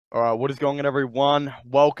All right, what is going on, everyone?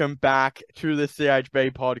 Welcome back to the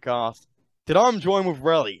CHB Podcast. Today I'm joined with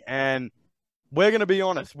Relly, and we're going to be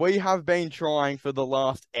honest. We have been trying for the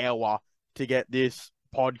last hour to get this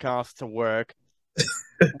podcast to work.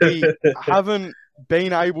 We haven't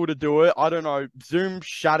been able to do it. I don't know. Zoom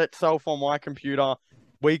shut itself on my computer.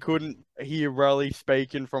 We couldn't hear Relly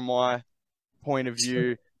speaking from my point of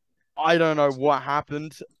view. I don't know what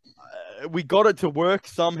happened. We got it to work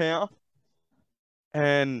somehow.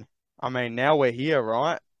 And I mean, now we're here,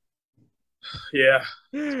 right? Yeah,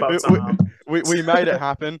 it's about We, time. we made it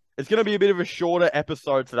happen. It's going to be a bit of a shorter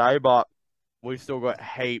episode today, but we've still got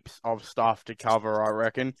heaps of stuff to cover, I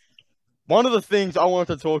reckon. One of the things I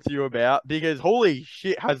wanted to talk to you about, because holy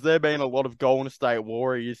shit, has there been a lot of Golden State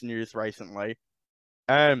Warriors news recently?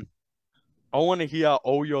 And I want to hear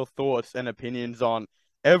all your thoughts and opinions on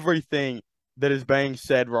everything that is being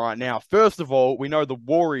said right now. First of all, we know the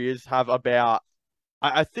Warriors have about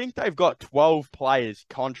I think they've got 12 players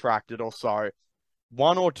contracted or so.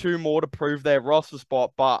 One or two more to prove their roster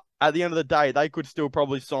spot, but at the end of the day, they could still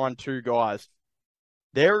probably sign two guys.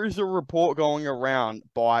 There is a report going around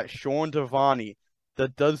by Sean Devani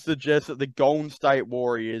that does suggest that the Golden State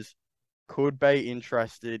Warriors could be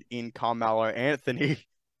interested in Carmelo Anthony.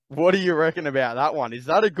 What do you reckon about that one? Is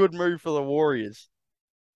that a good move for the Warriors?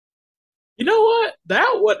 You know what? That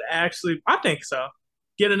would actually, I think so.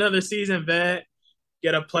 Get another season vet,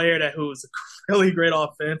 get a player who's really great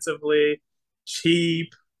offensively, cheap,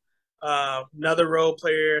 another role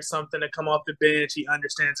player, something to come off the bench. He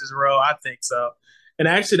understands his role. I think so. And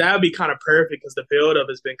actually, that would be kind of perfect because the buildup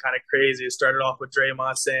has been kind of crazy. It started off with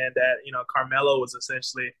Draymond saying that, Carmelo was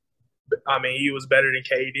essentially, he was better than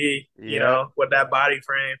KD, Yeah. with that body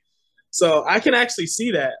frame. So I can actually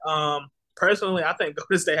see that. Personally, I think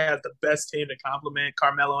Golden State has the best team to complement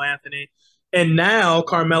Carmelo Anthony. And now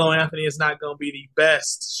Carmelo Anthony is not going to be the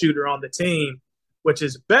best shooter on the team, which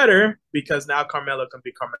is better because now Carmelo can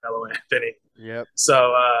be Carmelo Anthony. Yep.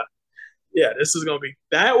 So, yeah,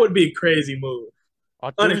 that would be a crazy move. I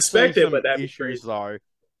do see Unexpected, some but that'd be issues crazy. though.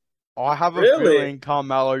 I have a Really? feeling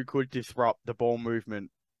Carmelo could disrupt the ball movement.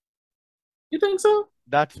 You think so?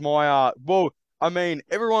 That's my well, I mean,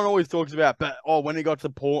 everyone always talks about but when he got to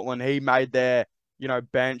Portland, he made their,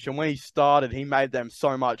 bench, and when he started, he made them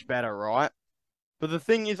so much better, right? But the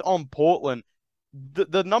thing is on Portland,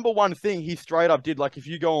 the number one thing he straight up did, like if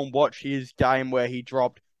you go and watch his game where he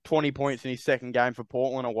dropped 20 points in his second game for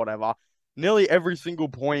Portland or whatever, nearly every single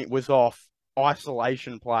point was off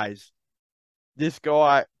isolation plays. This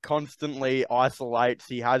guy constantly isolates.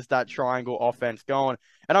 He has that triangle offense going.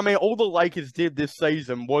 And I mean, all the Lakers did this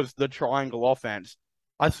season was the triangle offense.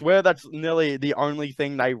 I swear that's nearly the only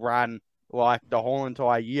thing they ran like the whole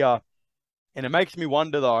entire year. And it makes me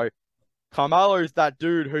wonder though, Carmelo's that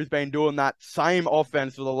dude who's been doing that same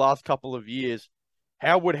offense for the last couple of years.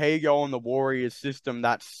 How would he go in the Warriors system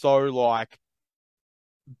that's so like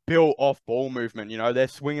built off ball movement? They're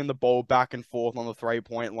swinging the ball back and forth on the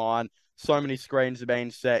 3-point line. So many screens are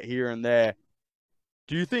being set here and there.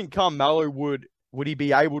 Do you think Carmelo would he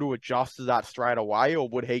be able to adjust to that straight away, or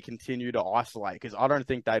would he continue to isolate? Because I don't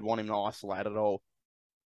think they'd want him to isolate at all.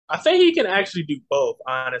 I think he can actually do both,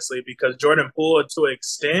 honestly, because Jordan Poole, to an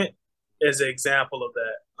extent, is an example of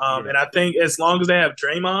that. Yeah. And I think as long as they have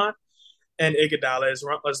Draymond and Iguodala, as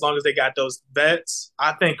long as they got those vets,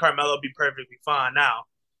 I think Carmelo will be perfectly fine. Now,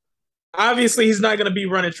 obviously, he's not going to be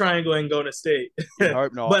running triangle and going to state, You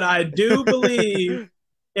hope not. but I do believe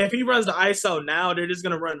if he runs the ISO now, they're just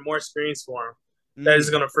going to run more screens for him. That is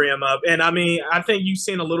Mm, going to free him up. And I mean, I think you've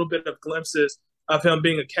seen a little bit of glimpses of him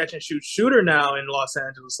being a catch and shoot shooter now in Los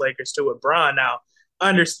Angeles Lakers too with Bron. Now,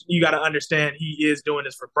 you got to understand he is doing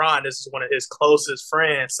this for Bron. This is one of his closest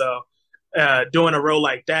friends. So doing a role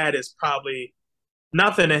like that is probably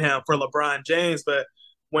nothing to him for LeBron James. But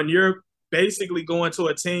when you're basically going to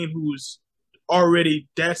a team who's already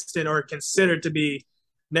destined or considered to be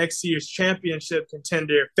next year's championship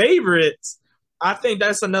contender favorites, I think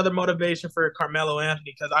that's another motivation for Carmelo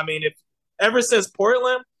Anthony. Because I mean, if ever since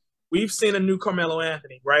Portland, we've seen a new Carmelo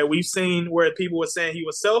Anthony, right? We've seen where people were saying he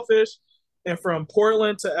was selfish, and from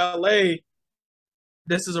Portland to LA,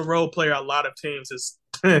 this is a role player a lot of teams is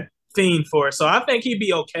fiend for. So I think he'd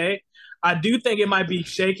be okay. I do think it might be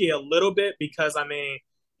shaky a little bit because I mean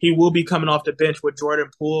he will be coming off the bench with Jordan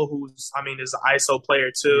Poole, who's is an ISO player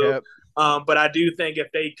too. yep. But I do think if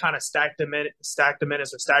they kind of stack the minutes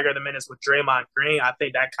or stagger the minutes with Draymond Green, I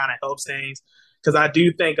think that kind of helps things because I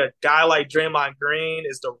do think a guy like Draymond Green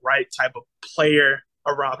is the right type of player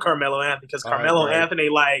around Carmelo Anthony because I Carmelo agree. Anthony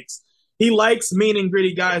likes mean and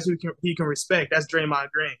gritty guys he can respect. That's Draymond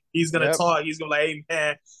Green. He's gonna Yep. talk. He's gonna be like, hey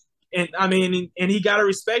man, And I mean, and he got to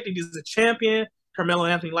respect it. He's a champion. Carmelo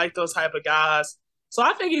Anthony like those type of guys. So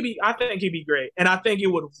I think he'd be great. And I think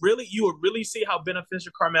you would really see how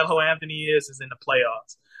beneficial Carmelo Anthony is in the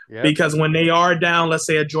playoffs. Yep. Because when they are down, let's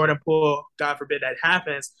say a Jordan Poole, God forbid that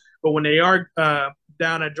happens, but when they are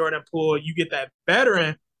down at Jordan Poole, you get that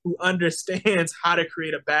veteran who understands how to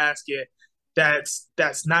create a basket that's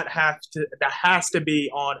not that has to be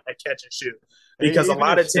on a catch and shoot. Because a Even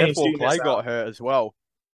lot if of Steph teams or do Clay miss got out. hurt as well,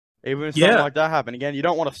 even if something Yeah. like that happened, again, you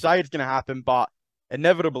don't want to say it's going to happen, but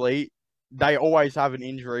inevitably, they always have an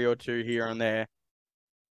injury or two here and there.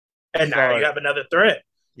 And now you So, have another threat.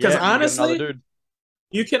 Because yeah, you get another honestly, dude.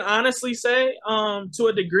 you can honestly say, to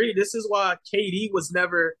a degree, this is why KD was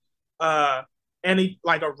never any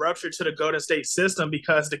like a rupture to the Golden State system,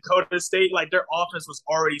 because the Golden State, like, their offense was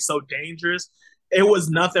already so dangerous. It was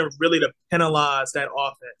nothing really to penalize that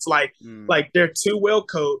offense. Like they're too well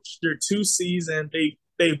coached, they're too seasoned,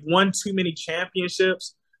 they've won too many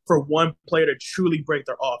championships for one player to truly break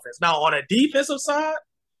their offense. Now on a defensive side,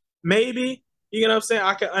 maybe, you know what I'm saying,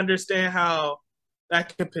 I can understand how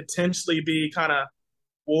that could potentially be kind of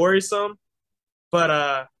worrisome,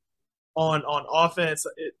 but on offense,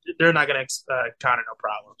 they're not going to encounter no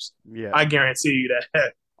problems. Yeah. I guarantee you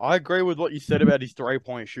that. I agree with what you said about his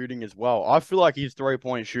 3-point shooting as well. I feel like his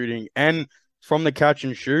 3-point shooting and from the catch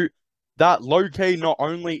and shoot, that low key not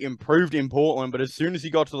only improved in Portland, but as soon as he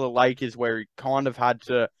got to the Lakers where he kind of had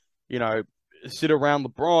to, you know, sit around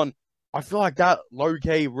LeBron, I feel like that low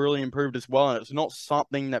key really improved as well. And it's not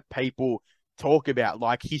something that people talk about.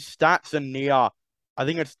 Like his stats are near, I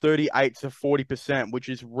think it's 38 to 40%, which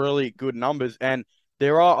is really good numbers. And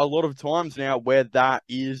there are a lot of times now where that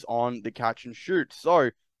is on the catch and shoot. So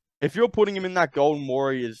if you're putting him in that Golden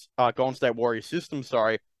State Warriors system,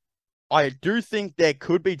 sorry, I do think there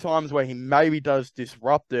could be times where he maybe does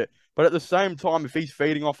disrupt it. But at the same time, if he's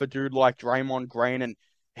feeding off a dude like Draymond Green and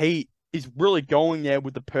he is really going there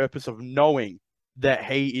with the purpose of knowing that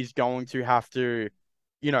he is going to have to,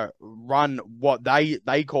 run what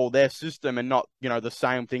they call their system and not, the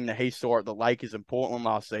same thing that he saw at the Lakers in Portland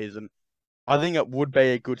last season, I think it would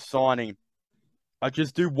be a good signing. I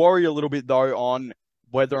just do worry a little bit though on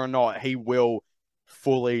whether or not he will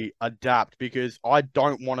fully adapt, because I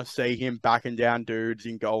don't want to see him backing down dudes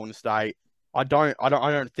in Golden State. I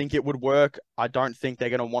don't think it would work. I don't think they're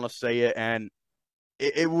gonna want to see it, and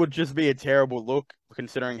it would just be a terrible look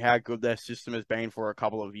considering how good their system has been for a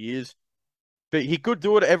couple of years. But he could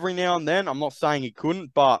do it every now and then. I'm not saying he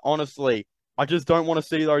couldn't, but honestly, I just don't want to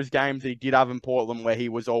see those games that he did have in Portland where he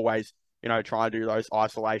was always, trying to do those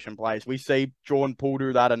isolation plays. We see Jordan Poole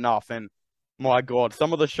do that enough, and my God,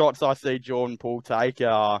 some of the shots I see Jordan Poole take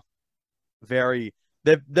are they're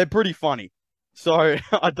pretty funny. So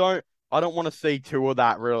I don't want to see two of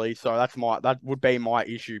that really. So that would be my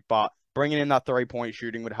issue. But bringing in that 3-point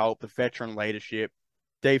shooting would help. The veteran leadership,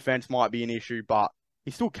 defense might be an issue, but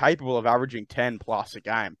he's still capable of averaging 10 plus a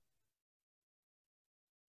game.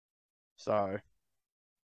 So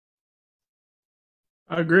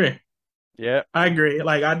I agree. yeah, I agree.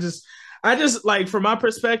 Like I just like, from my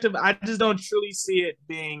perspective, I just don't truly see it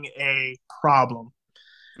being a problem.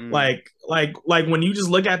 Like when you just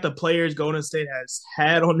look at the players Golden State has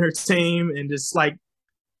had on their team, and just like,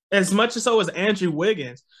 as much as so as Andrew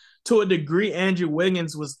Wiggins, to a degree, Andrew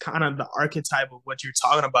Wiggins was kind of the archetype of what you're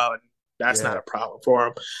talking about. And that's not a problem for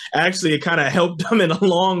him. Actually, it kind of helped them in the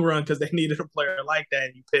long run because they needed a player like that.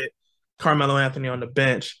 And you put Carmelo Anthony on the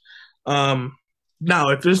bench. Now,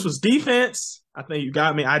 if this was defense, I think you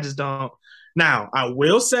got me. I just don't. Now, I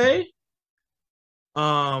will say,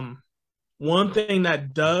 one thing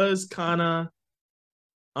that does kind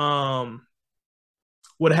of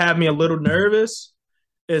would have me a little nervous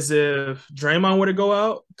is if Draymond were to go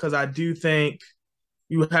out, because I do think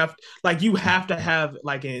you have to have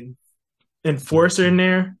like an enforcer in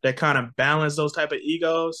there that kind of balance those type of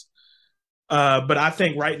egos. But I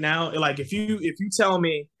think right now, like, if you tell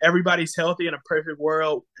me everybody's healthy in a perfect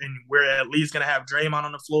world and we're at least gonna have Draymond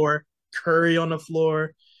on the floor, Curry on the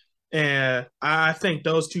floor, and I think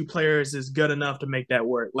those two players is good enough to make that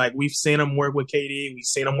work. Like, we've seen them work with KD, we've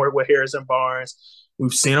seen them work with Harrison Barnes,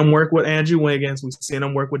 we've seen them work with Andrew Wiggins, we've seen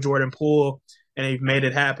them work with Jordan Poole, and they've made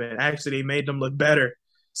it happen. Actually, they made them look better.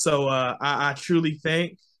 So I truly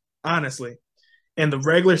think, honestly, in the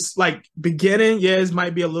regular beginning, it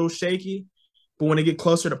might be a little shaky, but when they get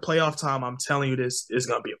closer to playoff time, I'm telling you, this is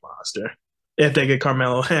gonna be a monster if they get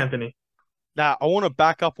Carmelo Anthony. Now, I want to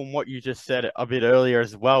back up on what you just said a bit earlier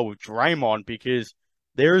as well with Draymond, because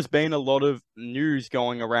there has been a lot of news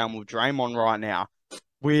going around with Draymond right now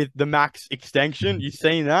with the max extension. You've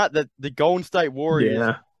seen that the Golden State Warriors,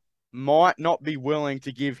 Yeah. might not be willing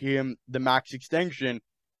to give him the max extension,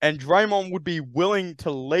 and Draymond would be willing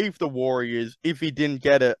to leave the Warriors if he didn't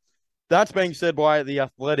get it. That's being said by The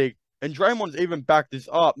Athletic, and Draymond's even backed this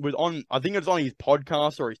up with I think it's on his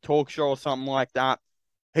podcast or his talk show or something like that.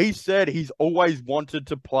 He said he's always wanted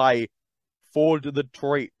to play for the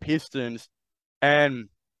Detroit Pistons, and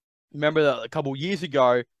remember that a couple years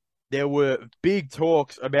ago, there were big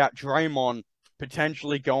talks about Draymond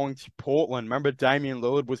potentially going to Portland. Remember, Damian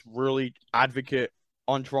Lillard was really advocate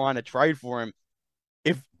on trying to trade for him.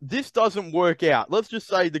 If this doesn't work out, let's just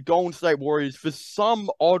say the Golden State Warriors, for some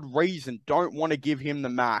odd reason, don't want to give him the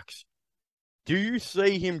max. Do you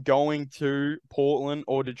see him going to Portland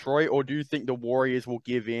or Detroit, or do you think the Warriors will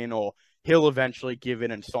give in, or he'll eventually give in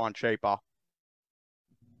and sign cheaper?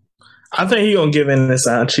 I think he's gonna give in and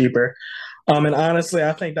sign cheaper. And honestly,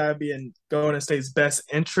 I think that would be in Golden State's best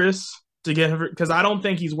interest to get him, because I don't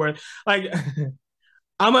think he's worth like.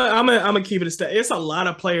 I'm a keep it a step. It's a lot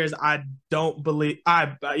of players I don't believe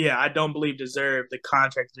deserve the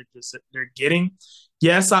contract they're getting.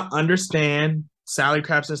 Yes, I understand salary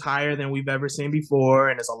caps is higher than we've ever seen before,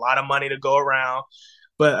 and there's a lot of money to go around.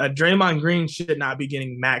 But Draymond Green should not be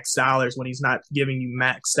getting max dollars when he's not giving you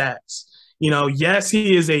max stats. Yes,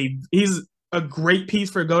 he's a great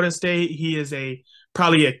piece for Golden State. He is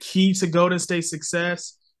probably a key to Golden State's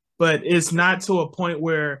success, but it's not to a point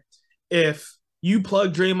where if you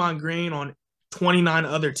plug Draymond Green on 29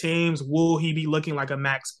 other teams, will he be looking like a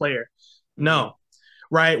max player? No,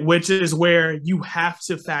 right? Which is where you have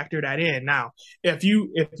to factor that in. Now, if you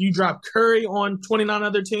drop Curry on 29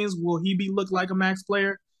 other teams, will he be look like a max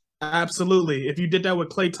player? Absolutely. If you did that with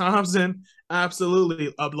Klay Thompson,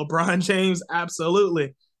 absolutely. LeBron James,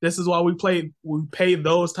 absolutely. This is why we pay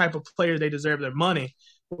those type of players. They deserve their money.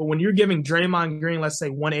 But when you're giving Draymond Green, let's say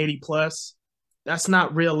 180 plus, that's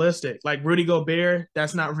not realistic. Like Rudy Gobert,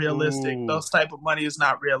 that's not realistic. Ooh. Those type of money is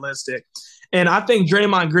not realistic. And I think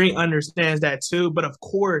Draymond Green understands that too. But of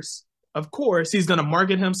course, he's going to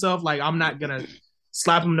market himself. Like, I'm not going to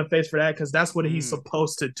slap him in the face for that, because that's what he's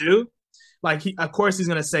supposed to do. Like, of course, he's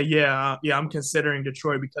going to say, yeah, I'm considering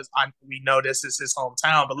Detroit because we know this is his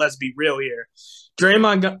hometown. But let's be real here.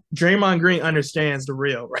 Draymond Green understands the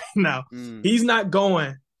real right now. He's not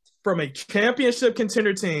going from a championship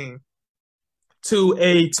contender team to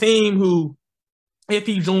a team who, if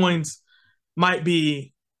he joins, might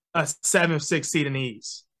be a 7-6 seed in the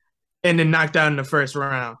East and then knocked out in the first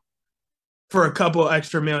round for a couple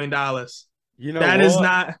extra $1 million. You know that what? Is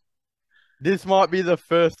not. This might be the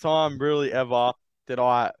first time really ever that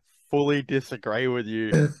I fully disagree with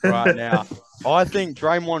you right now. I think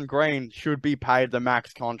Draymond Green should be paid the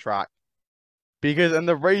max contract. And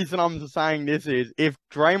the reason I'm saying this is, if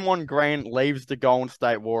Draymond Green leaves the Golden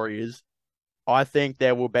State Warriors, I think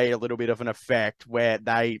there will be a little bit of an effect where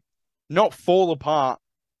they not fall apart,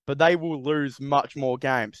 but they will lose much more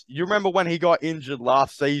games. You remember when he got injured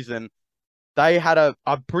last season, they had a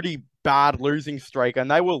pretty bad losing streak, and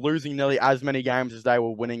they were losing nearly as many games as they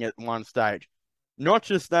were winning at one stage. Not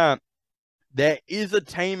just that, there is a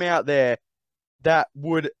team out there that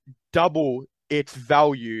would double its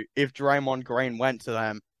value if Draymond Green went to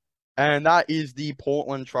them, and that is the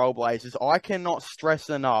Portland Trailblazers. I cannot stress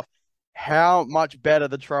enough how much better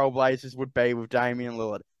the Trailblazers would be with Damian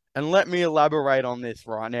Lillard. And let me elaborate on this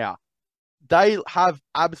right now. They have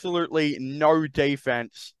absolutely no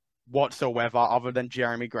defense whatsoever other than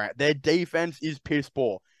Jeremy Grant. Their defense is piss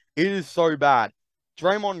poor. It is so bad.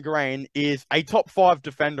 Draymond Green is a top 5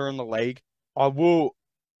 defender in the league. I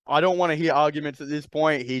don't want to hear arguments at this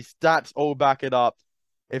point. His stats all back it up.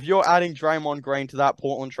 If you're adding Draymond Green to that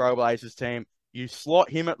Portland Trailblazers team, you slot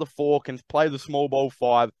him at the 4, can play the small ball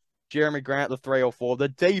 5, Jeremy Grant the 3 or 4. The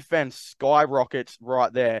defense skyrockets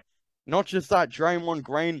right there. Not just that, Draymond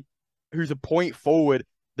Green, who's a point forward,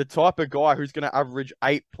 the type of guy who's going to average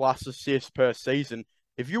 8+ assists per season.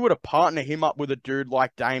 If you were to partner him up with a dude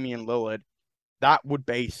like Damian Lillard, that would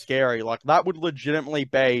be scary. Like, that would legitimately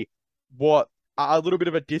be a little bit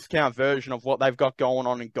of a discount version of what they've got going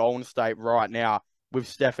on in Golden State right now with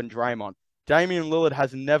Steph and Draymond. Damian Lillard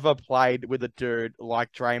has never played with a dude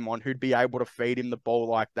like Draymond who'd be able to feed him the ball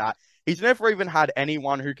like that. He's never even had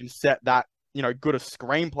anyone who can set that, good of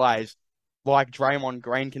screenplays like Draymond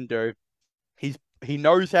Green can do. He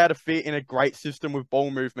knows how to fit in a great system with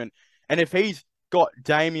ball movement. And if he's got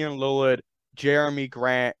Damian Lillard, Jeremy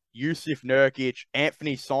Grant, Yusuf Nurkic,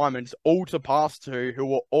 Anthony Simons, all to pass to,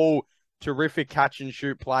 who are all terrific catch and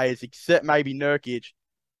shoot players, except maybe Nurkic,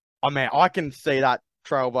 I can see that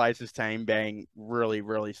Trailblazers team being really,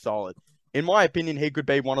 really solid. In my opinion, he could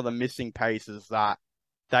be one of the missing pieces that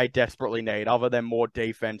they desperately need, other than more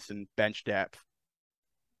defense and bench depth.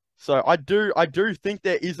 So I do think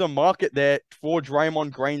there is a market there for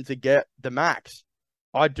Draymond Green to get the max.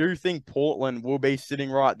 I do think Portland will be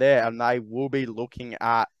sitting right there and they will be looking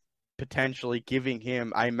at potentially giving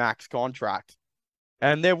him a max contract.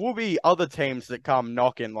 And there will be other teams that come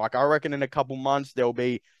knocking. Like, I reckon in a couple months, there'll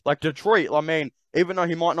be, like, Detroit. I mean, even though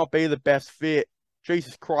he might not be the best fit,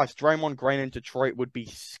 Jesus Christ, Draymond Green in Detroit would be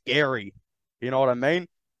scary. You know what I mean?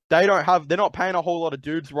 They're not paying a whole lot of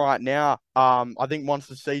dudes right now. I think once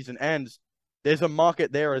the season ends, there's a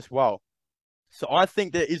market there as well. So I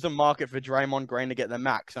think there is a market for Draymond Green to get the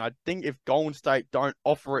max. And I think if Golden State don't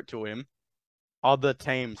offer it to him, other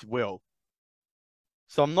teams will.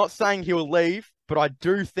 So I'm not saying he'll leave, but I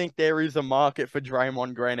do think there is a market for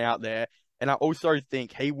Draymond Green out there. And I also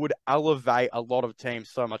think he would elevate a lot of teams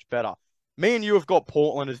so much better. Me and you have got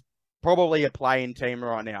Portland as probably a play-in team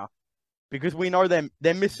right now because we know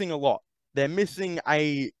they're missing a lot. They're missing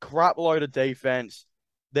a crap load of defense.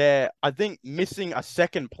 They're, I think, missing a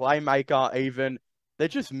second playmaker even. They're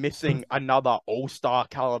just missing another all-star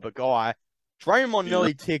caliber guy. Draymond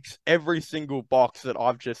nearly ticks every single box that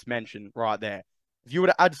I've just mentioned right there. If you were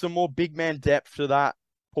to add some more big man depth to that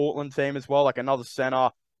Portland team as well, like another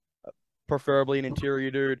center, preferably an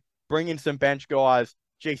interior dude, bring in some bench guys,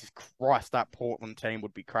 Jesus Christ, that Portland team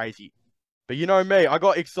would be crazy. But you know me, I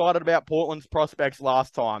got excited about Portland's prospects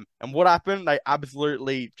last time. And what happened? They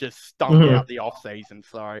absolutely just stunk out the offseason.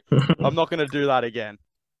 So I'm not going to do that again.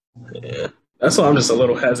 Yeah. That's why I'm just a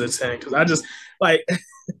little hesitant because I just, like,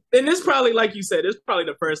 and this probably, like you said, this is probably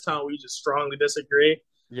the first time we just strongly disagree.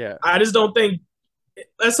 Yeah. I just don't think,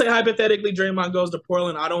 let's say hypothetically Draymond goes to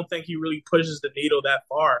Portland, I don't think he really pushes the needle that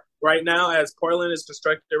far right now as Portland is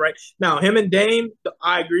constructed right now. Him and Dame,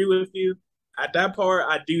 I agree with you. At that part,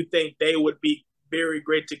 I do think they would be very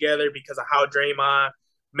great together because of how Draymond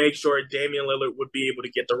makes sure Damian Lillard would be able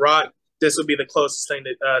to get the rock. This would be the closest thing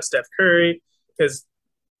to Steph Curry because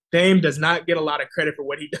Dame does not get a lot of credit for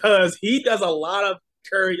what he does. He does a lot of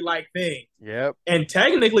Curry-like things. Yep. And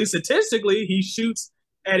technically, statistically, he shoots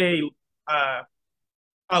at a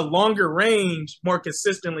longer range more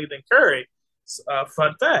consistently than Curry.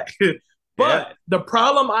 Fun fact. But the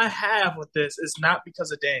problem I have with this is not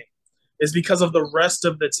because of Dame. It's because of the rest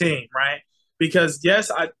of the team, right? Because,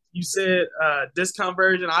 yes, you said discount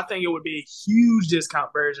version. I think it would be a huge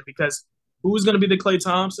discount version because who's going to be the Klay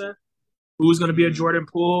Thompson? Who's going to be a Jordan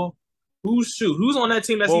Poole? Who's on that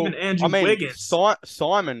team that's even Andrew Wiggins?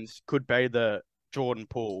 Simons could be the Jordan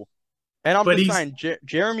Poole. And I'm just saying,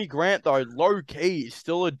 Jeremy Grant, though, low-key, is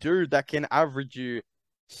still a dude that can average you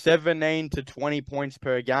 17 to 20 points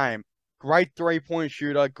per game. Great three-point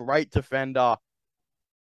shooter, great defender.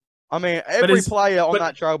 I mean, every player on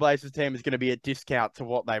that Trailblazers team is going to be a discount to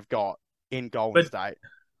what they've got in Golden State.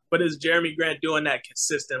 But is Jeremy Grant doing that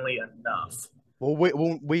consistently enough? Well,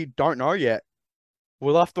 we don't know yet.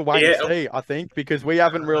 We'll have to wait and see, I think, because we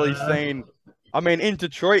haven't really seen... I mean, in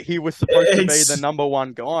Detroit, he was supposed to be the number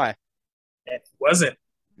one guy. It wasn't.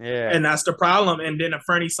 Yeah. And that's the problem. And then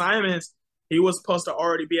Fernie Simons, he was supposed to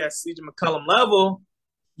already be at CJ McCollum level.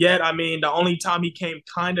 Yet, I mean, the only time he came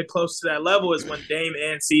kind of close to that level is when Dame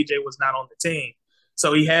and CJ was not on the team.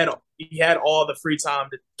 So he had all the free time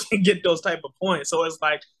to get those type of points. So it's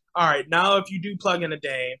like, all right, now if you do plug in a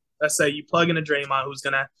Dame, let's say you plug in a Draymond who's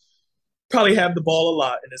going to probably have the ball a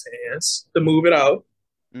lot in his hands to move it out.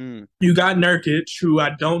 You got Nurkic, who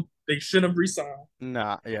they should have re-signed.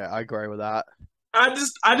 Nah, yeah, I agree with that. I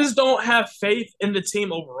just don't have faith in the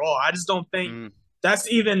team overall. I just don't think that's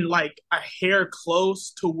even like a hair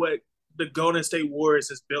close to what the Golden State Warriors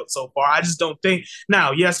has built so far. I just don't think.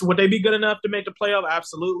 Now, yes, would they be good enough to make the playoff?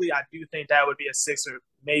 Absolutely. I do think that would be a 6th or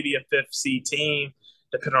maybe a 5th seed team,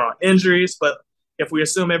 depending on injuries. But if we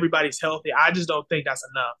assume everybody's healthy, I just don't think that's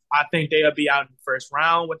enough. I think they'll be out in the first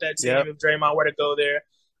round with that team if Draymond were to go there.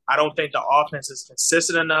 I don't think the offense is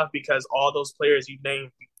consistent enough because all those players you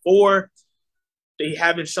named before, they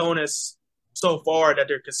haven't shown us so far that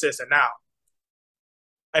they're consistent. Now,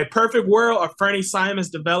 a perfect world of Fernie Simons'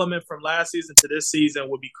 development from last season to this season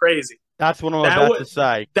would be crazy. That's what I'm about to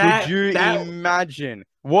say. Could you imagine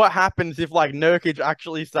what happens if, like, Nurkic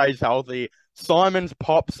actually stays healthy, Simons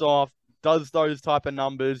pops off, does those type of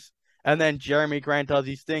numbers, and then Jeremy Grant does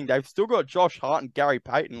his thing? They've still got Josh Hart and Gary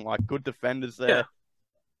Payton, like, good defenders there. Yeah.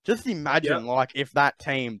 Just imagine, like, if that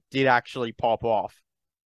team did actually pop off.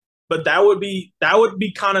 But that would be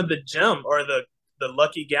kind of the gem or the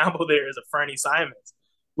lucky gamble there is a Fernie Simons.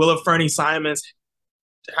 Will a Fernie Simons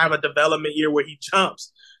have a development year where he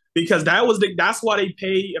jumps? Because that's why they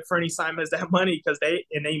pay a Fernie Simons that money, because they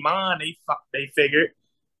in their mind they figured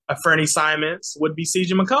a Fernie Simons would be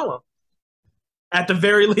CJ McCollum at the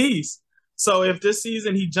very least. So if this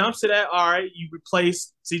season he jumps to that, all right, you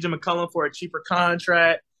replace CJ McCollum for a cheaper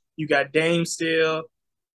contract. You got Dame still,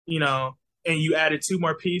 and you added two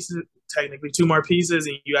more pieces,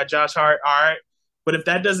 and you got Josh Hart. All right. But if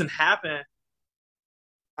that doesn't happen,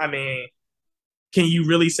 I mean, can you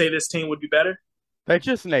really say this team would be better? They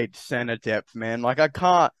just need center depth, man. Like,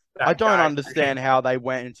 I don't understand how they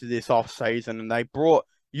went into this off season and they brought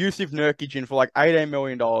Yusuf Nurkic in for like $18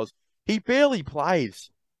 million. He barely plays.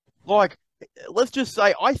 Like, let's just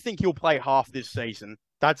say, I think he'll play half this season.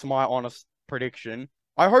 That's my honest prediction.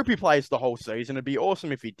 I hope he plays the whole season. It'd be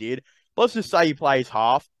awesome if he did. Let's just say he plays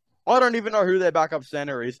half. I don't even know who their backup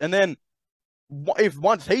center is. And then if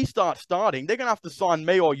once he starts starting, they're going to have to sign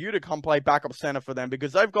me or you to come play backup center for them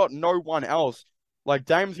because they've got no one else. Like,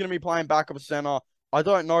 Dame's going to be playing backup center. I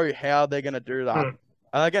don't know how they're going to do that.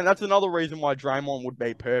 And again, that's another reason why Draymond would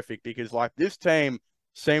be perfect because, like, this team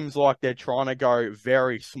seems like they're trying to go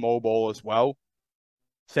very small ball as well.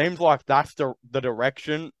 Seems like that's the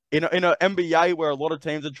direction. In an NBA where a lot of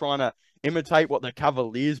teams are trying to imitate what the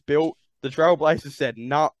Cavaliers built, the Trailblazers said,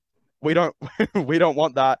 "Nah, we don't we don't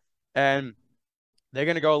want that." And they're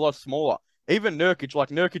going to go a lot smaller. Even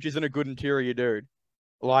Nurkic isn't a good interior dude.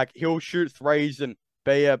 Like, he'll shoot threes and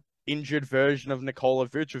be a injured version of Nikola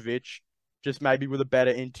Vucevic, just maybe with a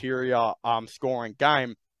better interior scoring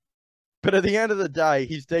game. But at the end of the day,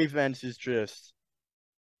 his defense is just,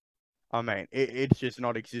 I mean, it's just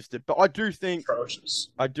not existed. But I do think atrocious.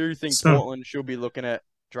 Portland should be looking at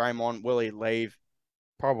Draymond. Will he leave?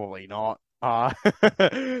 Probably not.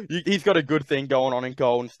 He's got a good thing going on in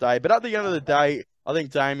Golden State. But at the end of the day, I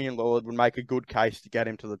think Damian Lillard would make a good case to get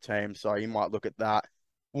him to the team. So you might look at that.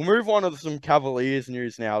 We'll move on to some Cavaliers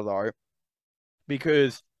news now, though,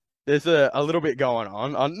 because there's a little bit going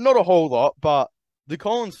on. Not a whole lot, but the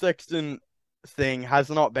Colin Sexton thing has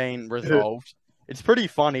not been resolved. It's pretty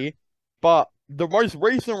funny, but the most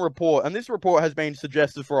recent report, and this report has been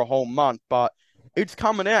suggested for a whole month, but it's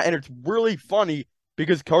coming out, and it's really funny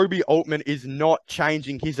because Kobe Altman is not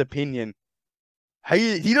changing his opinion.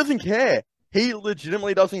 He doesn't care. He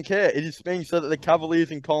legitimately doesn't care. It is being said that the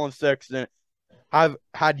Cavaliers and Colin Sexton have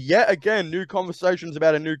had yet again new conversations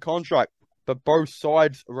about a new contract, but both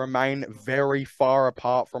sides remain very far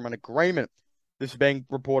apart from an agreement. This is being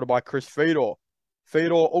reported by Chris Fedor.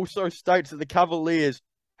 Fedor also states that the Cavaliers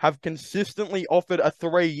have consistently offered a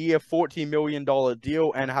 3-year, $40 million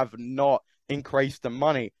deal and have not increased the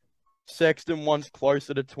money. Sexton wants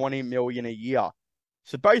closer to $20 million a year.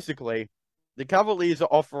 So basically, the Cavaliers are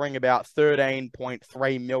offering about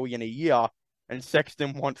 $13.3 million a year, and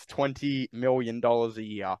Sexton wants $20 million a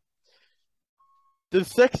year. Does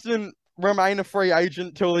Sexton remain a free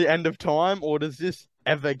agent till the end of time, or does this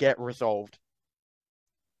ever get resolved?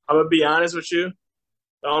 I'm going to be honest with you.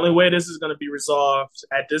 The only way this is going to be resolved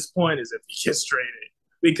at this point is if he gets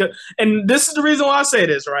traded. And this is the reason why I say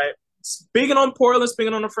this, right? Speaking on Portland,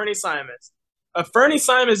 speaking on the Fernie Simons. Fernie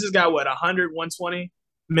Simons has got, 120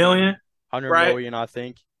 million? 100 million, I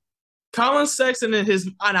think. Colin Sexton, and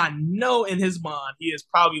I know in his mind, he is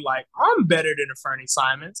probably like, I'm better than the Fernie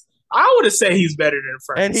Simons. I would have said he's better than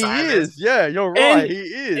Fernie Simons. And he is. Yeah, you're right. He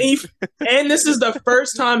is. And this is the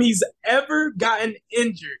first time he's ever gotten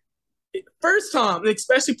injured. First time,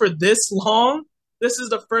 especially for this long, this is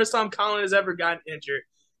the first time Colin has ever gotten injured.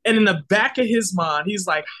 And in the back of his mind, he's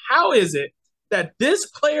like, how is it that this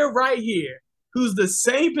player right here, who's the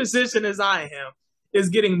same position as I am, is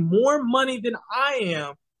getting more money than I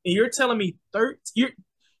am, and you're telling me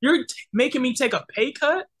you're making me take a pay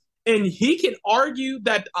cut? And he can argue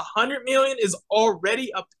that $100 million is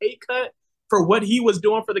already a pay cut for what he was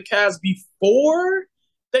doing for the Cavs before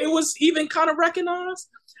they was even kind of recognized.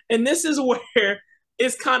 And this is where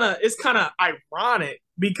it's kind of ironic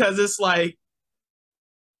because it's like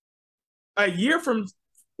a year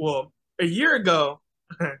ago,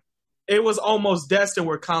 it was almost destined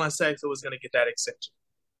where Colin Sexton was going to get that extension,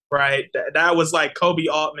 right? That was like Kobe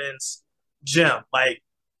Altman's gem. Like,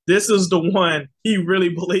 this is the one he really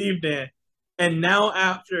believed in. And now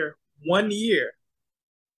after 1 year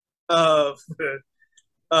of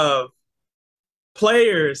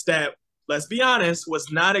players that, let's be honest,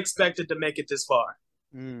 was not expected to make it this far.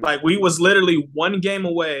 Like, we was literally one game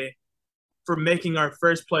away from making our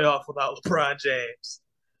first playoff without LeBron James.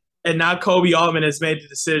 And now Kobe Altman has made the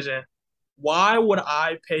decision. Why would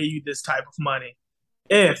I pay you this type of money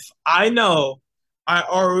if I know I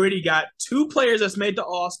already got two players that's made the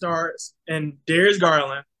All-Stars, and Darius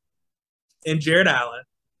Garland and Jared Allen,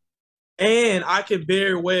 and I can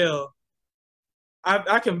very well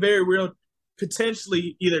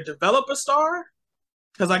potentially either develop a star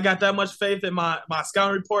because I got that much faith in my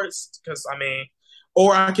scouting reports. Because, I mean,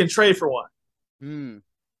 or I can trade for one. Mm.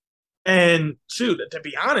 And shoot, to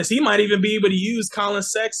be honest, he might even be able to use Colin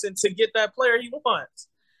Sexton to get that player he wants.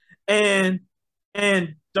 And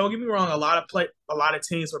don't get me wrong, a lot of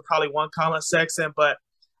teams would probably want Colin Sexton, but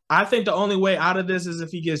I think the only way out of this is if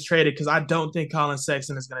he gets traded, because I don't think Colin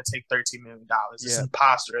Sexton is going to take $13 million. It's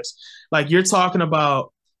preposterous. Like, you're talking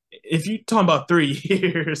about, if you're talking about 3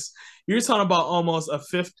 years, you're talking about almost a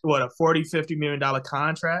 $40-50 million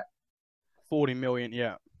contract. 40 million,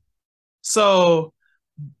 yeah. So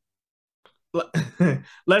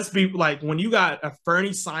let's be like, when you got a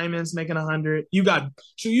Fernie Simons making 100, you got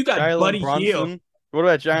Buddy Hield. What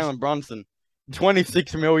about Jalen Brunson?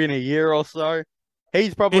 26 million a year or so.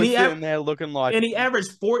 He's probably sitting there looking like, and he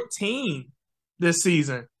averaged 14 this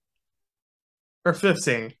season, or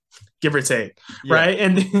 15, give or take, right?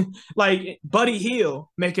 And then, like, Buddy Hield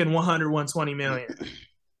making 120 million.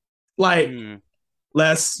 Like,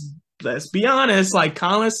 let's be honest, like,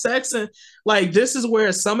 Colin Sexton, like, this is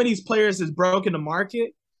where some of these players is broken the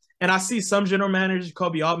market. And I see some general managers,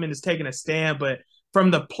 Kobe Altman, is taking a stand, but from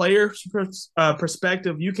the player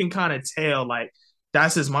perspective, you can kind of tell, like,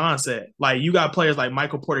 that's his mindset. Like, you got players like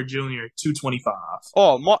Michael Porter Jr., 225.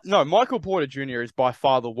 Oh, no, Michael Porter Jr. is by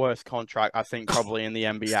far the worst contract, I think, probably in the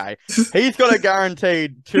NBA. He's got a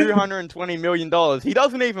guaranteed $220 million. He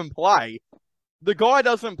doesn't even play. The guy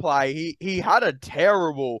doesn't play. He had a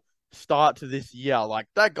terrible start to this year. Like,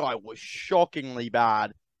 that guy was shockingly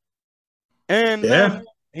bad. And then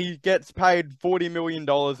he gets paid $40 million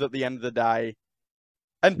at the end of the day.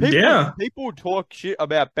 And people talk shit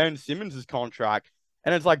about Ben Simmons' contract.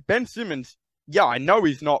 And it's like, Ben Simmons, I know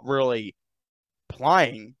he's not really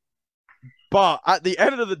playing. But at the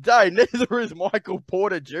end of the day, neither is Michael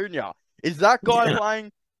Porter Jr. Is that guy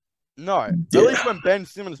playing? No. At least when Ben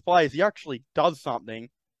Simmons plays, he actually does something.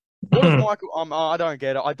 What is Michael? I don't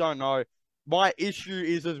get it. I don't know. My issue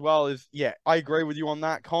is as well is, I agree with you on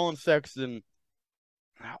that. Colin Sexton,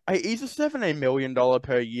 he's a $17 million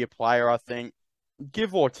per year player, I think,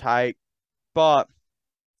 give or take. But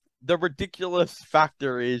the ridiculous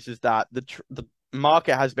factor is that the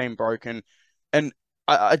market has been broken. And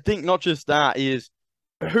I think not just that is,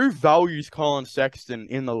 who values Colin Sexton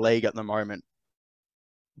in the league at the moment?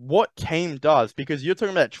 What team does? Because you're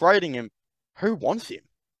talking about trading him. Who wants him?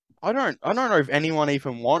 I don't know if anyone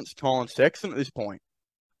even wants Colin Sexton at this point.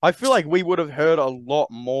 I feel like we would have heard a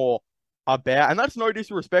lot more about, and that's no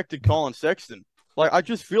disrespect to Colin Sexton. Like, I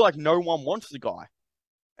just feel like no one wants the guy.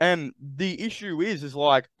 And the issue is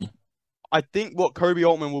like, I think what Kobe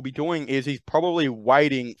Altman will be doing is he's probably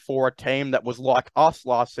waiting for a team that was like us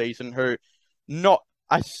last season, who not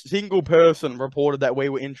a single person reported that we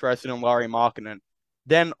were interested in Lauri Markkanen.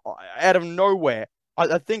 Then, out of nowhere,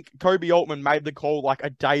 I think Kobe Altman made the call like a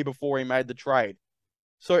day before he made the trade.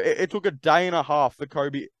 So it took a day and a half for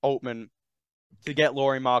Kobe Altman to get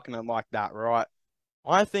Lauri Markkanen like that, right?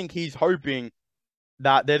 I think he's hoping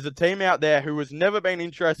that there's a team out there who has never been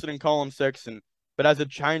interested in Colin Sexton, but has a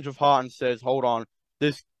change of heart and says, hold on,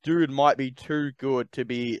 this dude might be too good to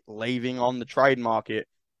be leaving on the trade market.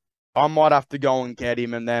 I might have to go and get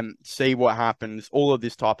him and then see what happens, all of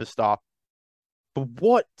this type of stuff. But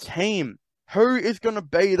what team? Who is going to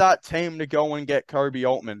be that team to go and get Kobe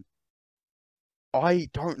Altman? I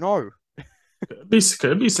don't know.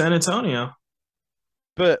 Could be San Antonio.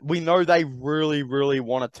 But we know they really, really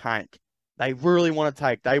want to tank. They really want to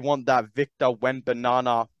take. They want that Victor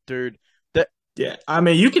Wembanyama dude. I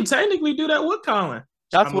mean, you can technically do that with Colin.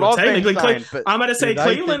 That's what I've been saying. But I'm going to say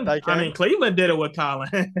Cleveland. I mean, Cleveland did it with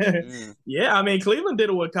Colin. Yeah, I mean, Cleveland did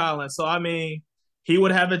it with Colin. So, I mean, he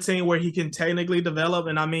would have a team where he can technically develop.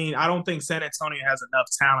 And, I mean, I don't think San Antonio has enough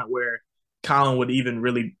talent where Colin would even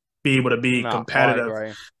really be able to be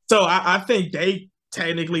competitive. So, I think they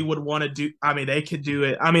technically would want to do – I mean, they could do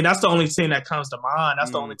it. I mean, that's the only team that comes to mind.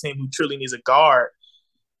 That's the only team who truly needs a guard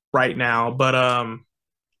right now. But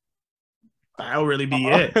that'll really be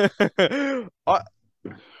it.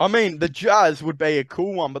 I mean, the Jazz would be a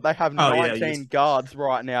cool one, but they have 19 guards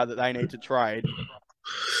right now that they need to trade.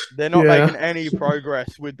 They're not making any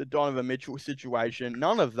progress with the Donovan Mitchell situation.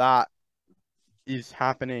 None of that is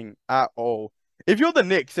happening at all. If you're the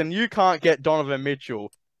Knicks and you can't get Donovan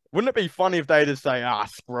Mitchell, wouldn't it be funny if they just say,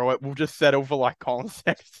 screw it, we'll just settle for like Colin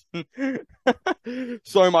Sexton?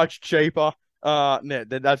 So much cheaper. No,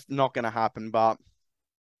 that's not going to happen, but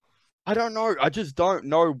I don't know. I just don't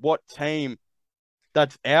know what team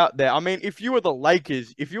that's out there. I mean, if you were the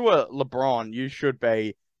Lakers, if you were LeBron, you should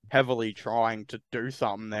be heavily trying to do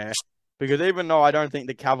something there. Because even though I don't think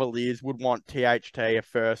the Cavaliers would want THT at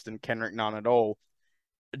first and Kendrick Nunn at all,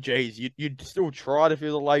 geez, you'd still try it if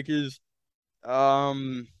you're the Lakers.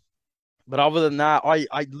 But other than that,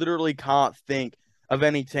 I literally can't think of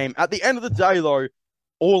any team. At the end of the day, though,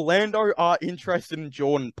 Orlando are interested in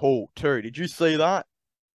Jordan Poole too. Did you see that?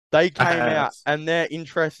 They I came have. out and they're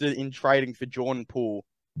interested in trading for Jordan Poole,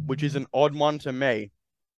 which is an odd one to me.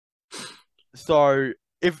 So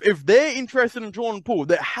if they're interested in Jordan Poole,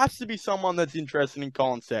 there has to be someone that's interested in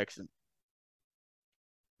Colin Sexton.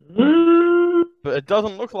 Mm, But it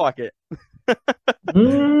doesn't look like it.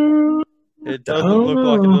 mm, It I doesn't don't look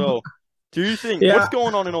like it at know. all. Do you think what's Yeah,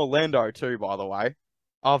 going on in Orlando too, by the way?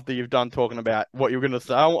 After you've done talking about what you're going to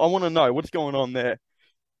say, I want to know what's going on there.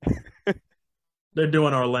 they're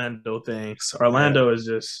doing Orlando things. Yeah,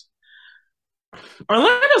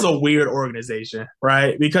 Orlando's a weird organization,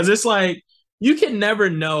 right? Because it's like you can never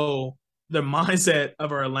know the mindset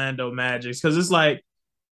of Orlando Magic because it's like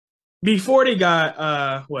before they got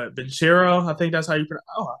Benchero, I think that's how you pronounce.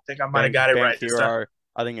 Oh, I think I might have got it Bank right this time. Hero,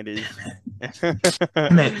 I think it is.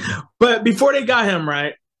 Man, but before they got him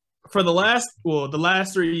right, for the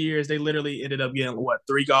last 3 years, they literally ended up getting what,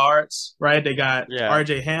 three guards, right? They got Yeah,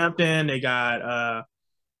 RJ Hampton, they got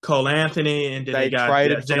Cole Anthony, and then they they got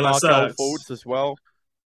traded for Jalen Markel Suggs. Fultz as well.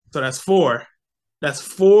 So that's four. That's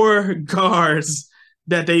four guards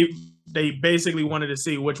that they basically wanted to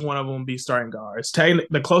see which one of them would be starting guards.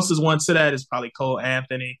 The closest one to that is probably Cole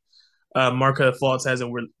Anthony. Markel Fultz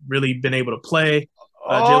hasn't really been able to play.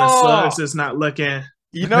 Jalen Oh, Suggs is not looking.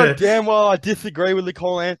 you know damn well I disagree with the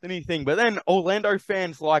Cole Anthony thing, but then Orlando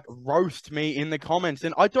fans like roast me in the comments,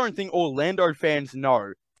 and I don't think Orlando fans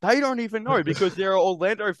know. They don't even know because there are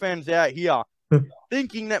Orlando fans out here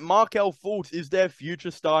thinking that Markel Fultz is their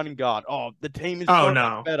future starting guard. Oh, the team is Oh so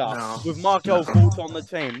much no, better no, with no, Markel Fultz on the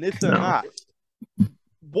team. This and no. that.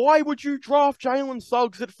 Why would you draft Jalen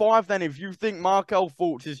Suggs at 5 then if you think Markel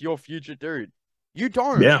Fultz is your future dude? You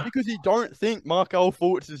don't, Yeah, because you don't think Markel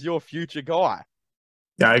Fultz is your future guy.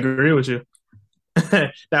 yeah, I agree with you.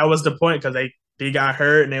 That was the point because they got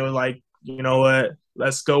hurt and they were like, you know what,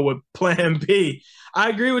 let's go with Plan B. I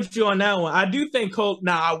agree with you on that one. I do think Cole.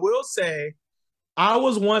 Now I will say I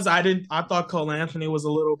thought Cole Anthony was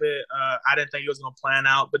a little bit I didn't think he was gonna plan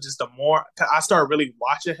out, but just the more I started really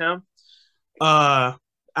watching him, uh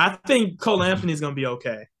I think Cole Anthony's gonna be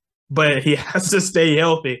okay. But he has to stay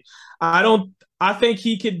healthy. I think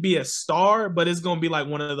he could be a star, but it's gonna be like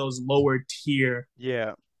one of those lower tier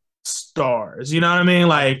Yeah, stars. You know what I mean?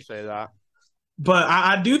 I can Like, say that. but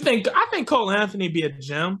I think Cole Anthony be a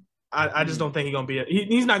gem. I just don't think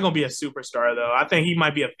he's not gonna be a superstar though. I think he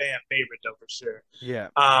might be a fan favorite though for sure. Yeah.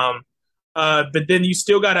 Um, but then you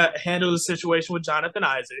still got to handle the situation with Jonathan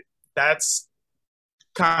Isaac. That's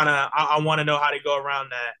kind of I want to know how to go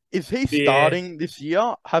around that. Is he Yeah, starting this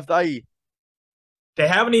year? Have they? they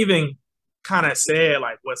haven't even kind of said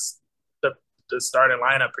like what's the the starting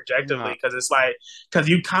lineup projectively No. because it's like because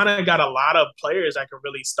you kind of got a lot of players that can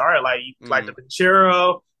really start like the Mm.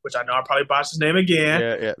 Pinchero, which I know I probably botched his name again,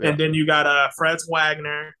 Yeah, yeah, yeah. and then you got Fritz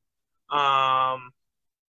Wagner, um,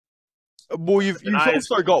 Well, you've Isaac.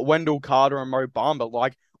 also got Wendell Carter and Mo Bamba.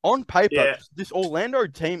 Like on paper, Yeah, this Orlando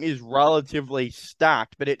team is relatively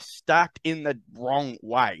stacked, but it's stacked in the wrong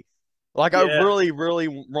way. Like a yeah, really, really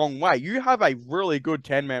wrong way. You have a really good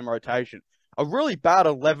 10-man rotation, a really bad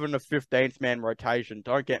 11 to 15th man rotation.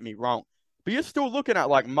 Don't get me wrong, but you're still looking at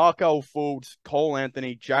like Markel Fultz, Cole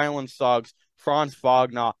Anthony, Jalen Suggs, Franz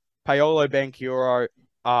Wagner, Paolo Banchero,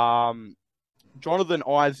 Jonathan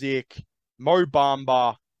Isaac, Mo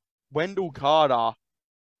Bamba, Wendell Carter,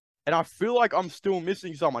 and I feel like I'm still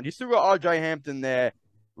missing someone. You still got RJ Hampton there,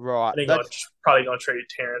 right? they're That's probably gonna trade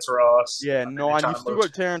Terrence Ross. yeah, I think they're 9. You trying to still move.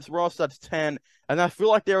 got Terrence Ross, that's 10. And I feel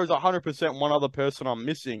like there is 100% one other person I'm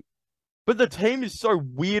missing. But the team is so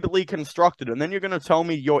weirdly constructed. And then you're going to tell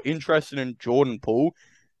me you're interested in Jordan Poole.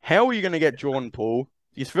 How are you going to get Jordan Poole?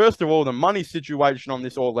 Because first of all, the money situation on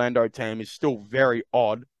this Orlando team is still very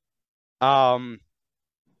odd. Um,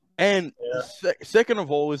 and Yeah, second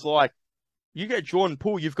of all is like, you get Jordan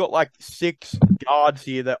Poole, you've got like 6 guards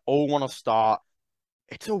here that all want to start.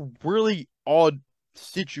 It's a really odd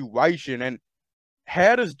situation. And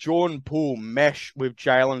how does Jordan Poole mesh with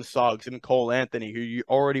Jalen Suggs and Cole Anthony, who you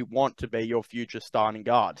already want to be your future starting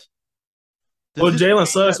guards? Does well, this Jalen mean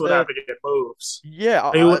Suggs that would they're, have to get moves.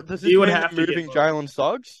 yeah, does He this would mean have they're to get moving moves. Jalen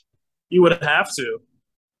Suggs? You would have to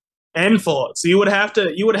and Fultz. So you would have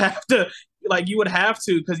to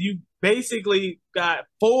because you basically got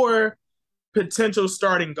four potential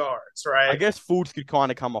starting guards, I right? guess Fultz could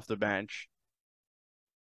kind of come off the bench.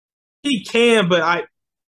 He can, but I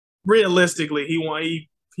realistically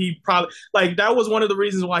he probably like that was one of the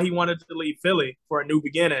reasons why he wanted to leave Philly for a new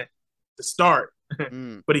beginning to start.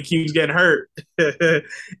 but he keeps getting hurt,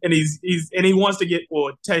 and he wants to get.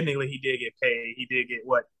 Well, technically, he did get paid. He did get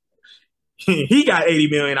what he got 80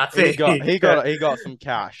 million, I think. He got some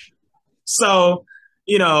cash. So,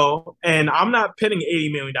 and I'm not pitting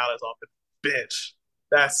 $80 million off the bench.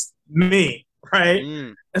 That's me, right?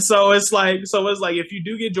 And so it's like if you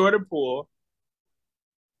do get Jordan Poole,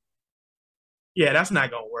 yeah, that's not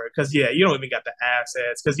gonna work because you don't even got the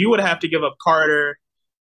assets because you would have to give up Carter.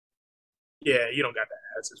 Yeah, you don't got the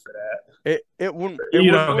assets for that. It wouldn't.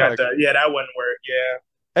 You don't got that. Yeah, that wouldn't work. Yeah.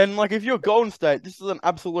 And like if you're Golden State, this is an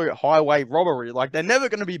absolute highway robbery. Like they're never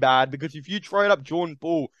going to be bad because if you trade up Jordan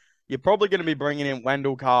Poole, you're probably going to be bringing in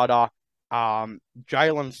Wendell Carter,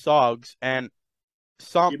 Jalen Suggs, and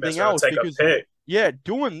something else. Because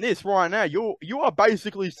doing this right now, you are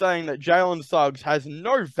basically saying that Jalen Suggs has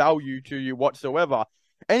no value to you whatsoever,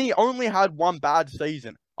 and he only had one bad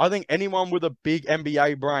season. I think anyone with a big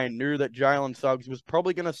NBA brain knew that Jalen Suggs was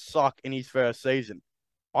probably going to suck in his first season.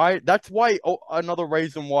 That's why another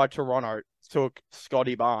reason why Toronto took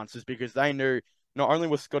Scotty Barnes is because they knew not only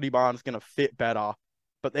was Scotty Barnes going to fit better,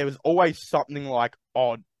 but there was always something like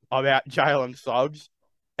odd about Jalen Suggs,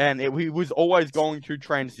 and he was always going to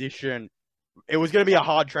transition. It was going to be a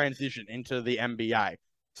hard transition into the NBA.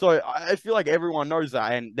 So I feel like everyone knows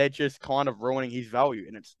that, and they're just kind of ruining his value,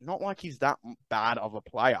 and it's not like he's that bad of a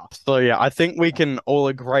player. So yeah, I think we can all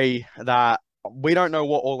agree that we don't know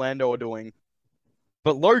what Orlando are doing.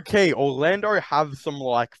 But low-key, Orlando have some,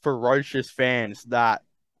 like, ferocious fans that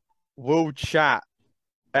will chat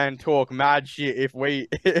and talk mad shit if we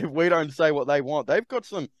don't say what they want. They've got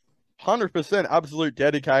some 100% absolute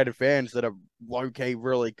dedicated fans that are low-key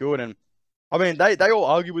really good. And, I mean, they all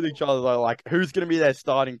argue with each other, though, like, who's going to be their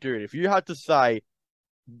starting dude? If you had to say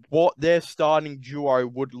what their starting duo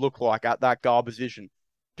would look like at that guard position,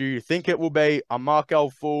 do you think it will be a Markelle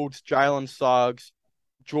Fultz, Jalen Suggs,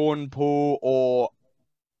 Jordan Poole, or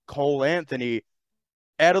Cole Anthony?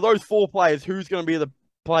 Out of those four players, who's going to be the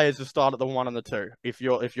players to start at the 1 and the 2? If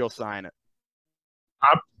you're saying it,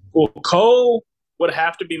 Cole would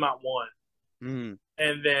have to be my 1,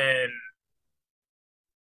 and then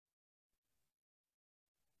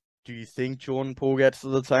do you think Jordan Poole gets to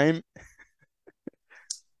the team?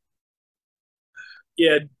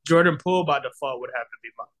 Yeah, Jordan Poole by default would have to be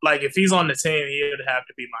like if he's on the team, he would have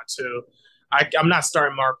to be my 2. I'm not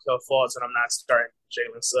starting Markelle Fultz and I'm not starting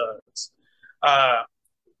Jalen Suggs,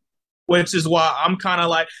 which is why I'm kind of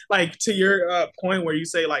like to your point where you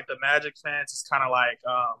say like the Magic fans is kind of like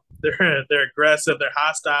they're aggressive, they're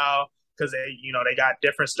hostile because they got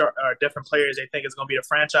different players they think is going to be the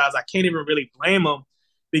franchise. I can't even really blame them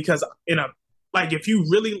because if you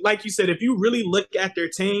really like you said, if you really look at their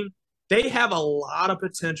team, they have a lot of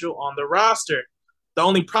potential on the roster. The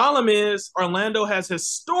only problem is Orlando has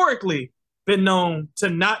historically been known to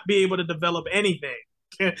not be able to develop anything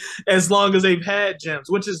as long as they've had gems,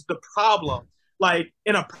 which is the problem. Like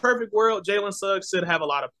in a perfect world, Jalen Suggs should have a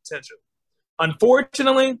lot of potential.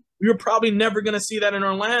 Unfortunately, you're probably never going to see that in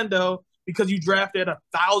Orlando because you drafted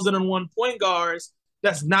 1,001 point guards.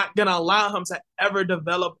 That's not going to allow him to ever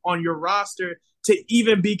develop on your roster to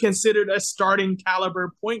even be considered a starting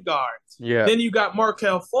caliber point guard. Yeah. Then you got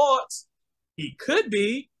Markelle Fultz. He could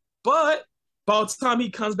be, but by the time he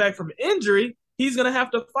comes back from injury, he's going to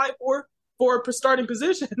have to fight for a starting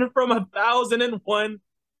position from 1,001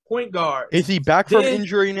 point guard. Is he back from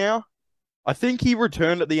injury now? I think he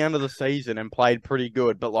returned at the end of the season and played pretty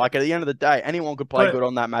good. But like at the end of the day, anyone could play good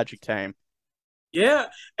on that Magic team. Yeah,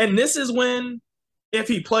 and this is when, if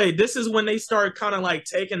he played, this is when they started kind of like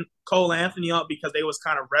taking Cole Anthony up because they was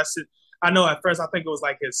kind of rested. I know at first I think it was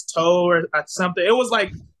like his toe or something. It was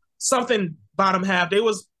like something bottom half. They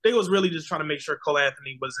was really just trying to make sure Cole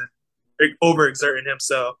Anthony wasn't overexerting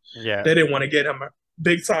himself. Yeah, they didn't want to get him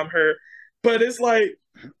big time hurt. But it's like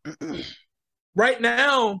right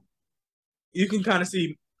now you can kind of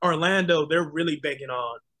see Orlando. They're really banking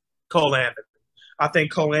on Cole Anthony. I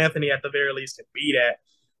think Cole Anthony at the very least can be that.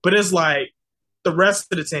 But it's like the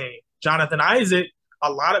rest of the team, Jonathan Isaac.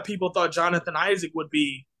 A lot of people thought Jonathan Isaac would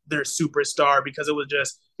be their superstar because it was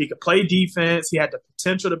just he could play defense. He had the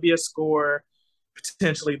potential to be a scorer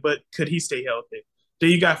potentially, but could he stay healthy? Then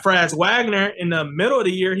you got Franz Wagner in the middle of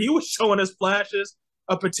the year. He was showing us flashes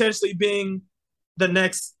of potentially being the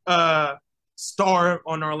next star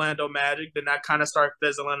on Orlando Magic. Then that kind of started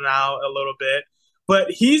fizzling out a little bit. But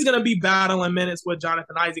he's going to be battling minutes with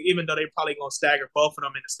Jonathan Isaac, even though they're probably going to stagger both of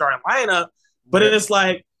them in the starting lineup. But it's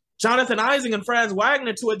like Jonathan Isaac and Franz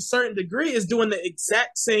Wagner, to a certain degree, is doing the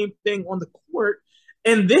exact same thing on the court.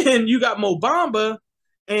 And then you got Mo Bamba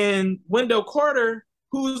and Wendell Carter,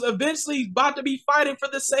 who's eventually about to be fighting for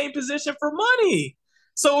the same position for money.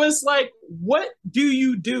 So it's like, what do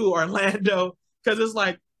you do, Orlando? Because it's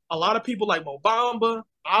like a lot of people like Mo Bamba.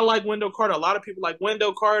 I like Wendell Carter. A lot of people like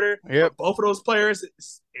Wendell Carter. Yep. Both of those players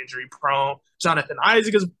is injury prone. Jonathan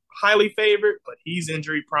Isaac is highly favored, but he's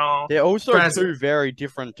injury prone. They're also two very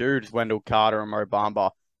different dudes, Wendell Carter and Mo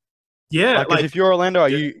Bamba. Yeah, like if you're Orlando, are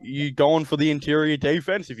you going for the interior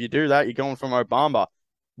defense? If you do that, you're going for Mo Bamba,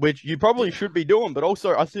 which you probably should be doing. But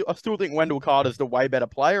also, I still think Wendell Carter's the way better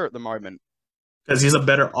player at the moment. Because he's a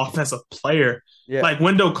better offensive player. Yeah. Like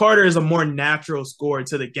Wendell Carter is a more natural scorer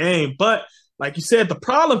to the game. But like you said, the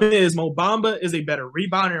problem is Mo Bamba is a better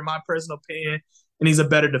rebounder, in my personal opinion, and he's a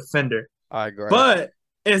better defender. I agree. But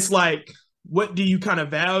it's like, what do you kind of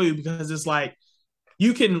value? Because it's like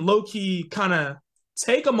you can low-key kind of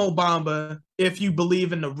take a Mo Bamba if you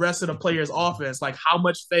believe in the rest of the players' offense. Like, how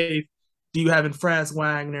much faith do you have in Franz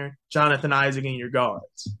Wagner, Jonathan Isaac, and your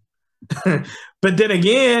guards? But then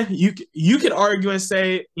again, you could argue and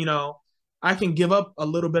say, I can give up a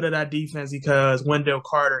little bit of that defense because Wendell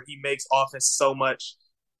Carter, he makes offense so much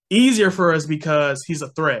easier for us because he's a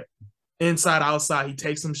threat. Inside, outside, he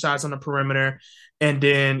takes some shots on the perimeter, and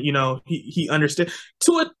then he understands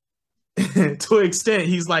to an extent.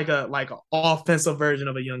 He's like an offensive version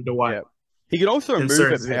of a young Dwight. Yeah. He can also move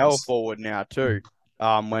at power forward now too,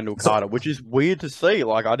 Wendell Carter, which is weird to see.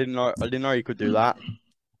 Like I didn't know he could do that.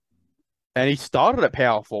 And he started at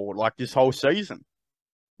power forward like this whole season.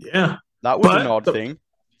 Yeah. That was an odd thing.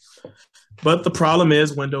 But the problem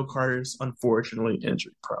is Wendell Carter's unfortunately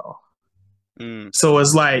injury prone. So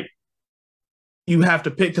it's like you have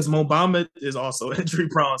to pick, because Mo Bamba is also injury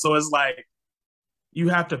prone. So it's like you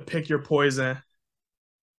have to pick your poison.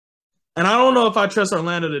 And I don't know if I trust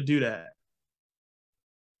Orlando to do that.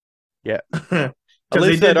 Yeah. Because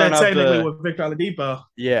they did that technically with Victor Oladipo.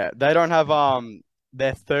 Yeah. They don't have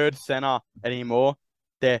their third center anymore.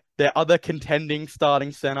 Their other contending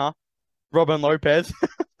starting center, Robin Lopez,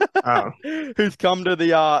 who's come to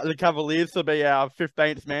the Cavaliers to be our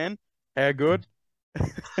 15th man. How good.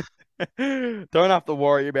 Don't have to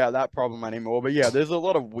worry about that problem anymore. But yeah, there's a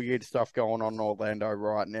lot of weird stuff going on in Orlando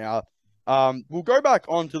right now. We'll go back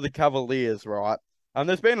onto the Cavaliers, right? And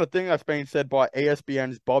there's been a thing that's been said by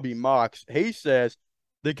ESPN's Bobby Marks. He says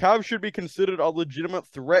the Cavs should be considered a legitimate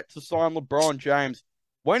threat to sign LeBron James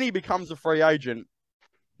when he becomes a free agent.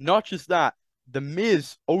 Not just that, the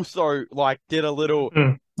Miz also did a little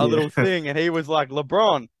thing, and he was like,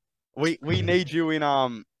 LeBron, we need you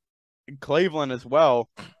in Cleveland as well.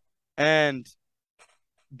 And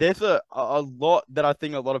there's a lot that I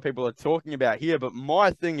think a lot of people are talking about here, but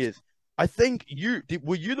my thing is, I think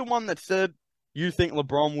were you the one that said you think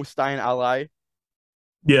LeBron will stay in LA?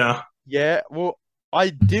 Yeah. Yeah, well, I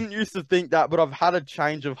didn't used to think that, but I've had a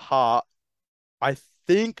change of heart. I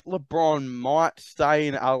think LeBron might stay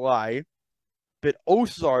in LA, but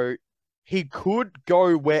also he could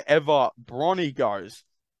go wherever Bronny goes.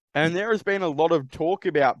 And there has been a lot of talk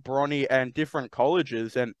about Bronny and different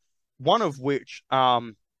colleges, and one of which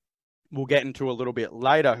we'll get into a little bit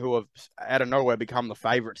later, who have out of nowhere become the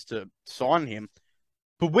favorites to sign him.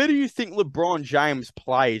 But where do you think LeBron James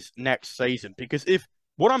plays next season? Because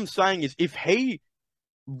what I'm saying is if he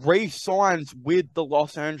re-signs with the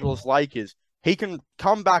Los Angeles Lakers, he can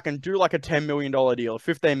come back and do like a $10 million deal, a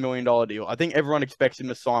 $15 million deal. I think everyone expects him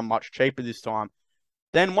to sign much cheaper this time.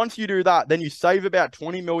 Then once you do that, then you save about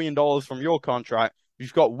 $20 million from your contract.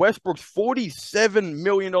 You've got Westbrook's $47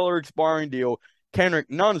 million expiring deal,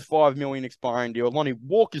 Kendrick Nunn's $5 million expiring deal, Lonnie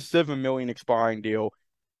Walker's $7 million expiring deal,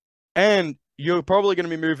 and you're probably going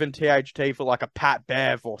to be moving THT for like a Pat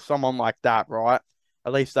Bev or someone like that, right?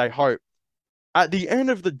 At least they hope. At the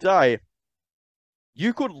end of the day,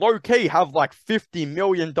 you could low-key have like $50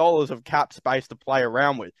 million of cap space to play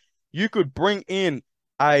around with. You could bring in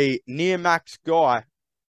a near-max guy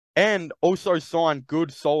and also sign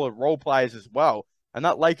good, solid role players as well. And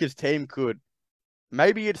that Lakers team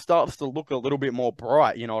maybe it starts to look a little bit more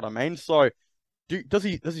bright, you know what I mean? So does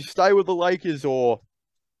he stay with the Lakers, or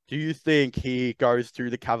do you think he goes to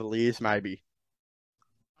the Cavaliers maybe?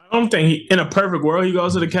 I don't think in a perfect world he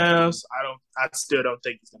goes to the Cavs. I still don't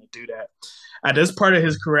think he's going to do that. At this part of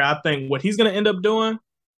his career, I think what he's going to end up doing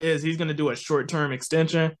is he's going to do a short-term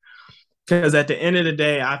extension, because at the end of the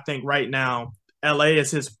day, I think right now LA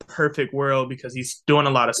is his perfect world because he's doing a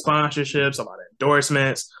lot of sponsorships, a lot of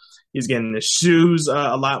endorsements. He's getting his shoes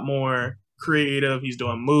a lot more creative. He's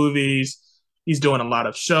doing movies. He's doing a lot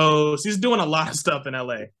of shows. He's doing a lot of stuff in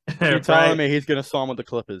LA. You're telling me he's going to sign with the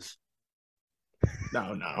Clippers?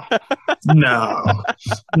 No.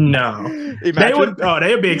 They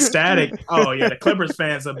would be ecstatic. Oh yeah, the Clippers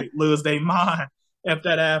fans would lose their mind. if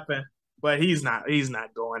that happened. But he's not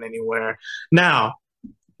going anywhere. Now,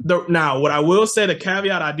 what I will say, the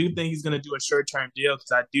caveat, I do think he's going to do a short-term deal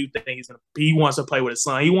because I do think he wants to play with his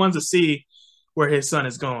son. He wants to see where his son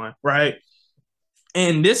is going, right?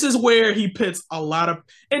 And this is where he puts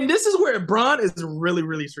and this is where Bron is really,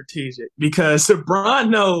 really strategic because Bron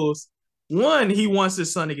knows, one, he wants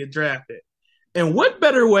his son to get drafted. And what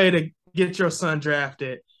better way to get your son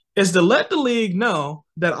drafted is to let the league know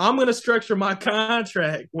that I'm going to structure my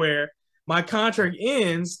contract where my contract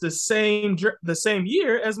ends the same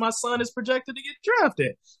year as my son is projected to get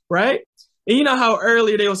drafted, right? And you know how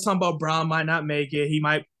earlier they was talking about Bron might not make it. He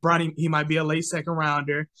might be a late second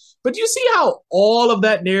rounder. But you see how all of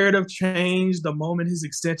that narrative changed the moment his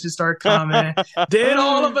extensions start coming. Then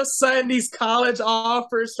all of a sudden these college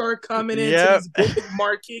offers start coming into these big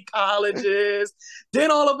marquee colleges. Then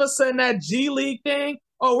all of a sudden that G League thing,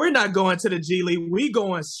 oh, we're not going to the G League. We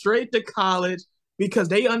going straight to college because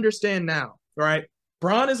they understand now, right?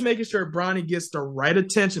 Bron is making sure Bronny gets the right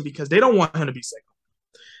attention because they don't want him to be second.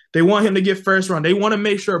 They want him to get first round. They want to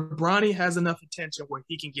make sure Bronny has enough attention where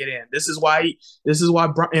he can get in. This is why,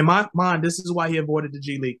 in my mind, this is why he avoided the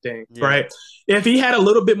G League thing, right? If he had a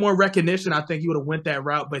little bit more recognition, I think he would have went that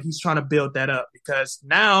route, but he's trying to build that up because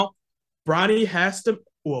now Bron, he has to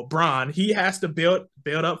build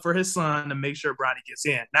up for his son to make sure Bronny gets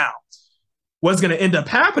in. Now, what's going to end up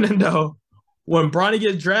happening, though, when Bronny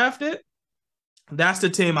gets drafted, that's the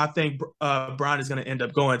team I think Bron is going to end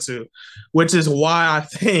up going to, which is why I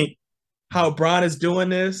think how Bron is doing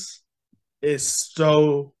this is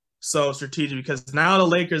so strategic because now the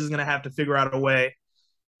Lakers is going to have to figure out a way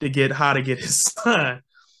to get his son.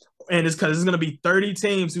 And it's because it's going to be 30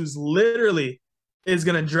 teams who's literally is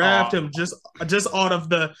going to draft him just off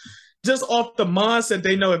the mindset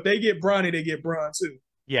they know if they get Bronny, they get Bron too.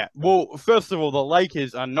 Yeah, well, first of all, the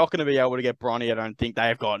Lakers are not going to be able to get Bronny. I don't think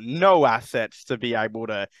they've got no assets to be able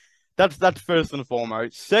to. That's first and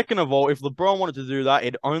foremost. Second of all, if LeBron wanted to do that,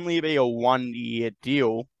 it'd only be a 1-year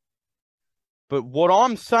deal. But what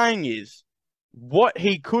I'm saying is, what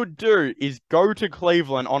he could do is go to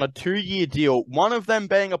Cleveland on a 2-year deal, one of them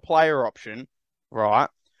being a player option, right?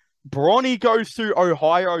 Bronny goes to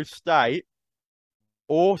Ohio State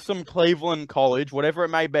or some Cleveland college, whatever it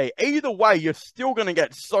may be. Either way, you're still going to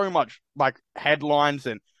get so much like headlines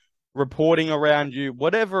and reporting around you,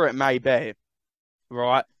 whatever it may be,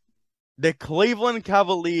 right? The Cleveland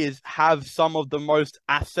Cavaliers have some of the most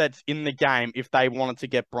assets in the game if they wanted to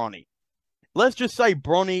get Bronny. Let's just say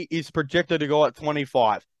Bronny is projected to go at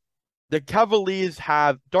 25. The Cavaliers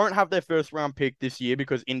don't have their first round pick this year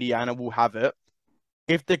because Indiana will have it.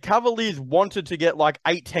 If the Cavaliers wanted to get like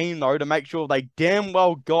 18, though, to make sure they damn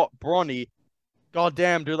well got Bronny,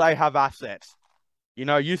 goddamn, do they have assets? You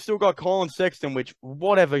know, you still got Colin Sexton, which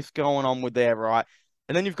whatever's going on with there, right?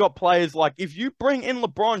 And then you've got players like, if you bring in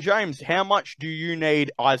LeBron James, how much do you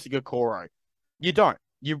need Isaac Okoro? You don't.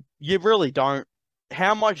 You really don't.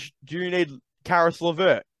 How much do you need Karis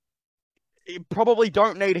LeVert? You probably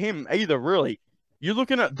don't need him either, really. You're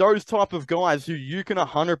looking at those type of guys who you can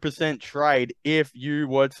 100% trade if you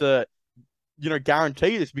were to,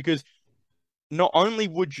 guarantee this. Because not only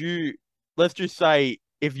would you, let's just say,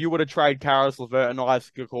 if you were to trade Karis LeVert and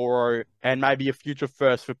Isaac Okoro and maybe a future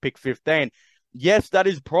first for pick 15, yes, that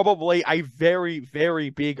is probably a very,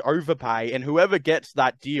 very big overpay. And whoever gets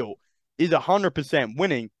that deal is 100%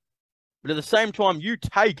 winning. But at the same time, you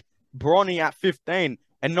take Bronny at 15,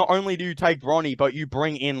 and not only do you take Bronny, but you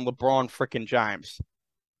bring in LeBron frickin' James.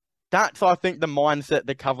 That's, I think, the mindset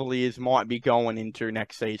the Cavaliers might be going into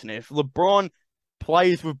next season. If LeBron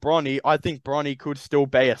plays with Bronny, I think Bronny could still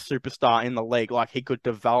be a superstar in the league. Like, he could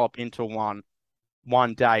develop into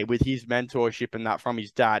one day with his mentorship and that from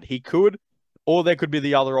his dad. He could, or there could be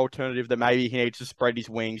the other alternative that maybe he needs to spread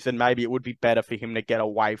his wings, and maybe it would be better for him to get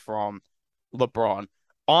away from LeBron.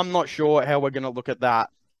 I'm not sure how we're going to look at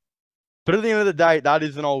that. But at the end of the day, that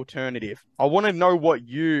is an alternative. I want to know what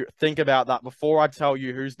you think about that before I tell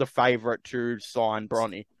you who's the favorite to sign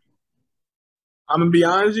Bronny. I'm going to be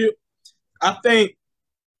honest with you. I think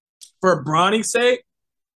for Bronny's sake,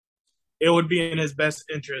 it would be in his best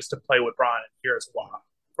interest to play with Bron. Here's why,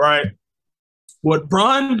 right? What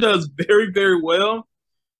Bron does very, very well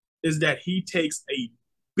is that he takes a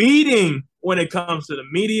beating when it comes to the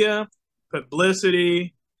media,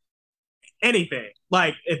 publicity, anything.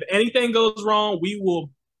 Like, if anything goes wrong, we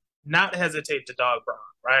will not hesitate to dog Bron,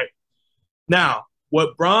 right? Now,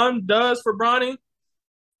 what Bron does for Bronny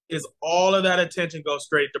is all of that attention goes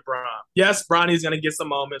straight to Bron. Yes, Bronny's going to get some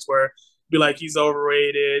moments where be like he's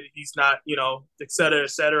overrated, he's not, et cetera,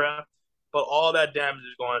 et cetera. But all that damage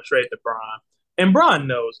is going straight to Bron. And Bron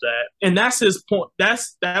knows that. And that's his point.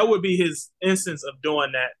 That would be his instance of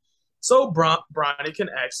doing that. So Bronny can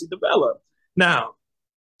actually develop. Now,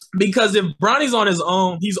 because if Bronny's on his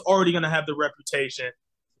own, he's already going to have the reputation.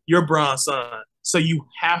 You're Bron's son, so you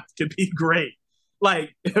have to be great.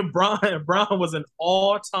 Like if Bron was an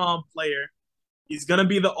all-time player, he's going to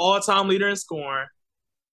be the all-time leader in scoring.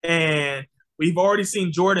 And we've already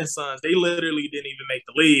seen Jordan's sons; they literally didn't even make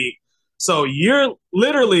the league. So you're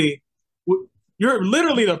literally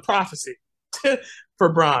the prophecy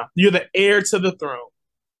for Bron. You're the heir to the throne.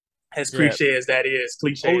 As cliche as that is,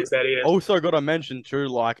 Also got to mention too,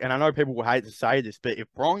 like, and I know people will hate to say this, but if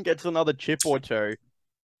Bron gets another chip or two,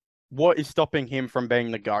 what is stopping him from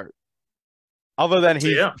being the GOAT? Other than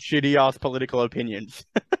his shitty ass political opinions.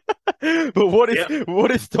 But what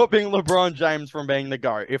is stopping LeBron James from being the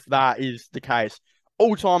GOAT, if that is the case?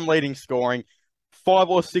 All-time leading scoring, 5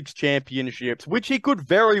 or 6 championships, which he could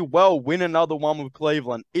very well win another one with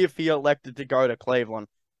Cleveland if he elected to go to Cleveland.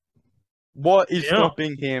 What is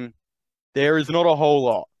stopping him? There is not a whole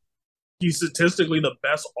lot. He's statistically the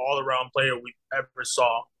best all-around player we ever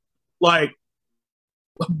saw. Like,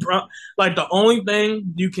 LeBron, like the only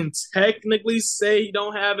thing you can technically say he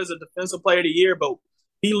don't have is a defensive player of the year, but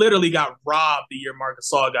he literally got robbed the year Marc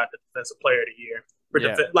Gasol got the defensive player of the year.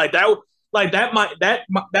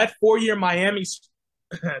 That 4-year Miami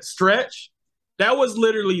stretch, that was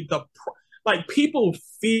literally people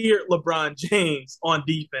feared LeBron James on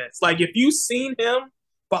defense. Like if you seen him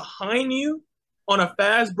behind you on a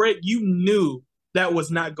fast break, you knew that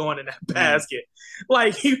was not going in that basket.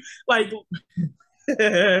 Literally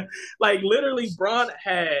Bron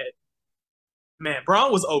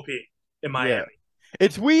was OP in Miami. Yeah.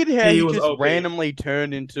 It's weird how he just OP. Randomly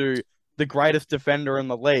turned into the greatest defender in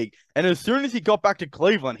the league. And as soon as he got back to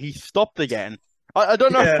Cleveland, he stopped again. I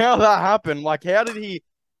don't know how that happened. Like, how did he...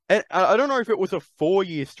 I don't know if it was a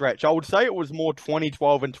 4-year stretch. I would say it was more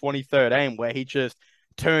 2012 and 2013 where he just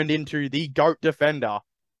turned into the GOAT defender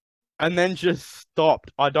and then just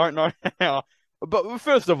stopped. I don't know how. But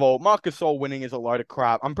first of all, Marc Gasol winning is a load of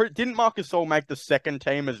crap. Didn't Marc Gasol make the second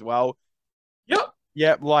team as well? Yep.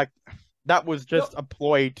 Yeah, like, that was just a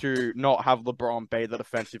ploy to not have LeBron be the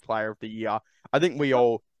defensive player of the year. I think we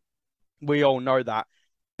all know that.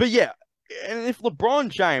 But yeah, and if LeBron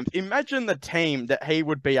James, imagine the team that he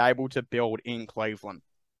would be able to build in Cleveland.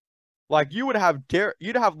 Like, you'd have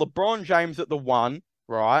LeBron James at the 1,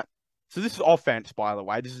 right? So this is offense, by the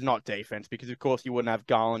way. This is not defense, because of course you wouldn't have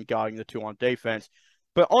Garland guarding the 2 on defense.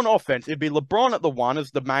 But on offense, it'd be LeBron at the 1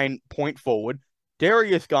 as the main point forward,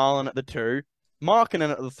 Darius Garland at the 2,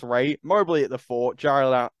 Markkanen at the 3, Mobley at the 4,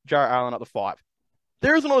 Jarrett Allen at the 5.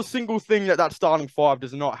 There is not a single thing that starting 5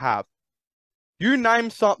 does not have. You name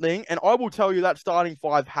something, and I will tell you that starting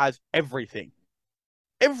 5 has everything.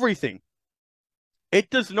 Everything. It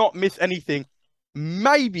does not miss anything.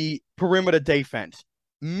 Maybe perimeter defense.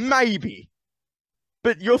 Maybe.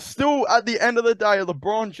 But you're still, at the end of the day,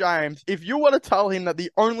 LeBron James, if you were to tell him that the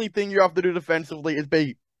only thing you have to do defensively is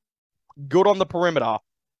be good on the perimeter,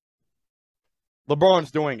 LeBron's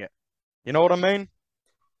doing it. You know what I mean?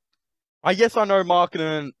 I guess I know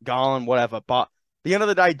Markkanen, Garland, whatever, but at the end of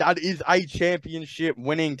the day, that is a championship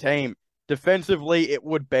winning team. Defensively, it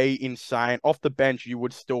would be insane. Off the bench, you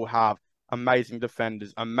would still have amazing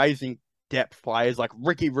defenders, amazing depth players like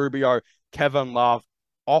Ricky Rubio, Kevin Love.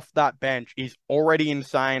 Off that bench is already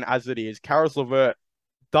insane as it is. Karis LeVert,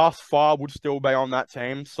 thus far, would still be on that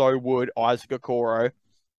team. So would Isaac Okoro.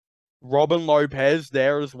 Robin Lopez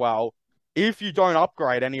there as well. If you don't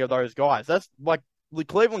upgrade any of those guys, that's like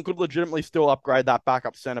Cleveland could legitimately still upgrade that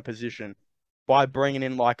backup center position by bringing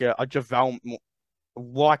in like a JaVale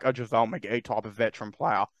McGee type of veteran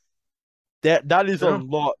player. That is a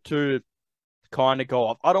lot to kind of go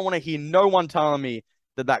off. I don't want to hear no one telling me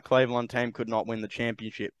that Cleveland team could not win the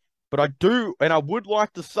championship. But I do, and I would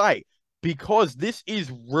like to say, because this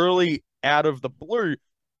is really out of the blue,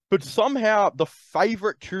 but somehow the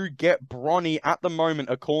favorite to get Bronny at the moment,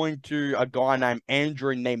 according to a guy named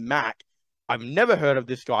Andrew Mack. I've never heard of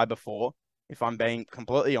this guy before, if I'm being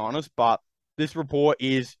completely honest, but this report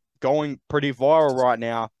is going pretty viral right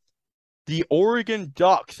now. The Oregon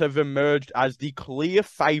Ducks have emerged as the clear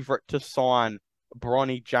favorite to sign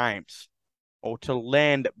Bronny James, or to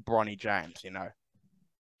land Bronny James, you know.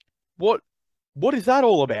 What is that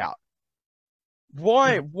all about?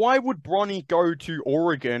 Why would Bronny go to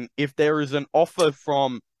Oregon if there is an offer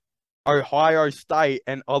from Ohio State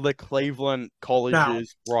and other Cleveland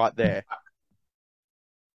colleges right there?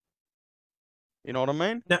 You know what I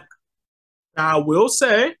mean? Now, I will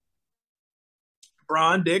say,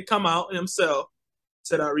 Bron did come out himself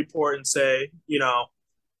to that report and say, you know,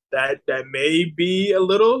 that may be a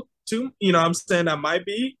little too, I'm saying that might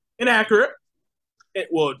be inaccurate. It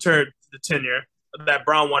will turn the tenure that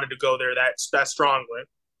Brown wanted to go there that strongly.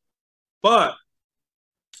 But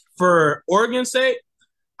for Oregon's sake,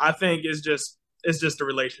 I think it's just the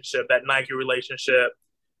relationship, that Nike relationship.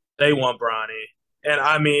 They want Bronny. And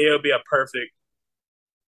I mean, it'll be a perfect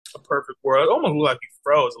world. Almost look like you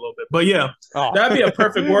froze a little bit. But yeah, that'd be a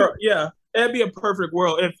perfect world. Yeah, that'd be a perfect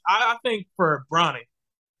world. If I think for Bronny,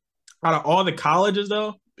 out of all the colleges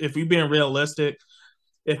though, if we're being realistic,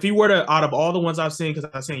 if he were to, out of all the ones I've seen, because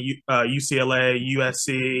I've seen UCLA,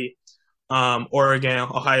 USC, Oregon,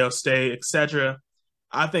 Ohio State, etc.,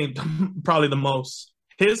 I think probably the most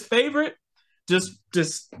his favorite. Just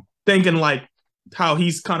thinking like how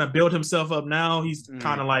he's kind of built himself up now. He's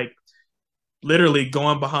kind of like literally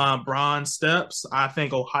going behind Bron's steps. I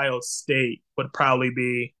think Ohio State would probably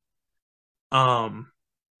be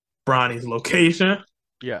Bronny's location.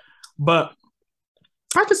 Yeah. But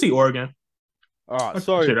I can see Oregon. All right.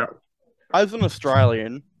 So as an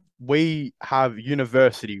Australian, we have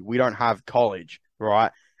university. We don't have college,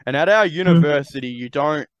 right? And at our university, you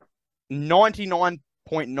don't,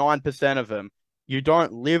 99.9% of them, you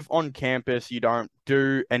don't live on campus. You don't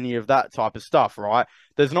do any of that type of stuff, right?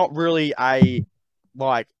 There's not really a,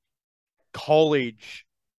 like, college,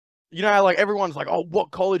 like everyone's like, oh,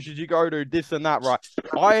 what college did you go to? This and that, right?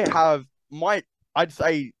 I have I'd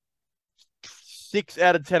say 6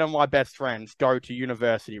 out of 10 of my best friends go to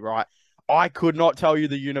university, right? I could not tell you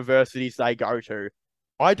the universities they go to.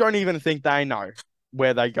 I don't even think they know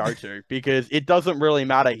where they go to because it doesn't really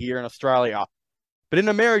matter here in Australia. But in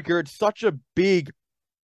America, it's such a big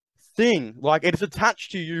thing. Like, it's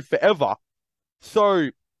attached to you forever.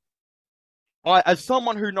 So, as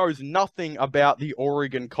someone who knows nothing about the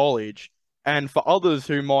Oregon College, and for others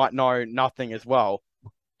who might know nothing as well,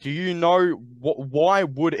 do you know why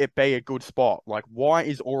would it be a good spot? Like, why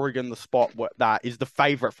is Oregon the spot that is the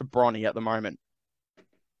favorite for Bronny at the moment?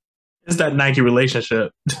 It's that Nike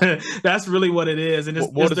relationship. That's really what it is, and it's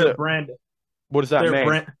their brand. What does that mean?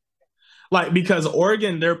 Brand, like, because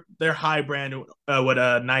Oregon, they're high brand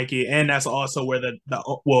with Nike, and that's also where the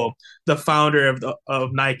founder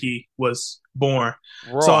of Nike was born.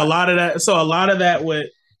 Right. So a lot of that would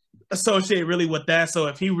associate really with that. So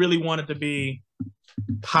if he really wanted to be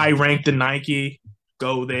high ranked in Nike,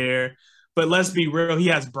 go there. But let's be real, he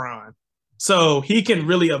has Bron, so he can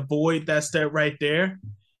really avoid that step right there.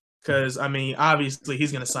 Because I mean, obviously,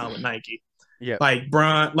 he's gonna sign with Nike. Yeah, like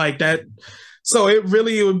Bron, like that. So it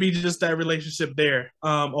would be just that relationship there.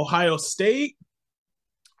 Ohio State,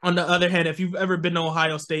 on the other hand, if you've ever been to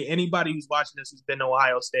Ohio State, anybody who's watching this who's been to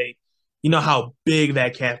Ohio State, you know how big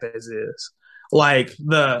that campus is. Like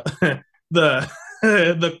the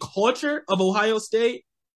the culture of Ohio State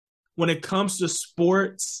when it comes to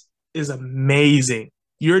sports is amazing.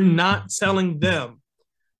 You're not telling them.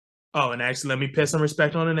 Oh, and actually, let me put some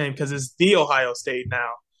respect on the name because it's the Ohio State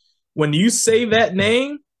now. When you say that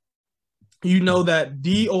name, you know that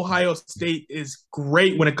the Ohio State is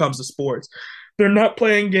great when it comes to sports. They're not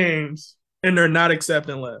playing games, and they're not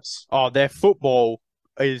accepting less. Oh, their football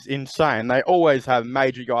is insane. They always have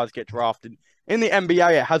major guys get drafted. In the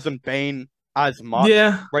NBA, it hasn't been as much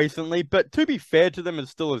recently, but to be fair to them,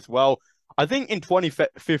 it's still as well. I think in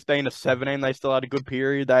 2015 to 17, they still had a good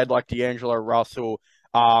period. They had like D'Angelo Russell.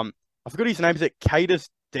 I forgot his name. Is it Cadus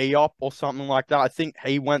Diop or something like that? I think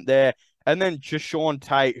he went there. And then Jashawn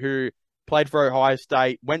Tate, who played for Ohio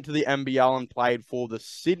State, went to the NBL and played for the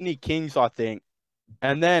Sydney Kings, I think.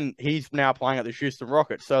 And then he's now playing at the Houston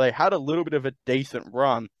Rockets. So they had a little bit of a decent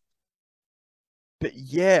run. But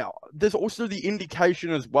yeah, there's also the indication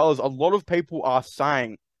as well as a lot of people are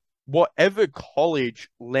saying whatever college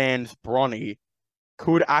lands Bronny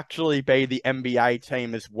could actually be the NBA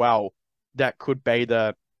team as well. That could be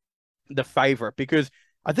the favorite, because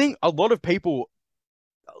I think a lot of people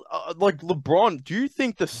like LeBron, do you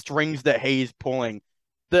think the strings that he's pulling,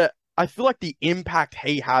 I feel like the impact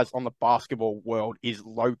he has on the basketball world is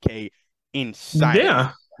low-key insane.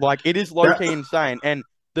 Yeah. Like, it is low-key insane. And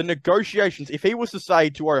the negotiations, if he was to say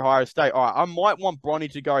to Ohio State, all right, I might want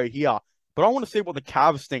Bronny to go here, but I want to see what the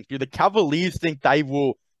Cavs think. Do the Cavaliers think they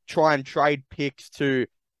will try and trade picks to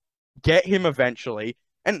get him eventually?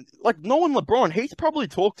 And, like, knowing LeBron, he's probably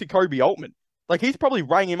talked to Kobe Altman. Like, he's probably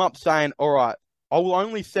rang him up saying, all right, I will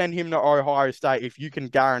only send him to Ohio State if you can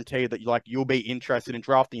guarantee that, like, you'll be interested in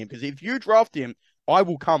drafting him. Because if you draft him, I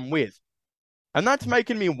will come with. And that's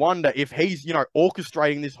making me wonder if he's,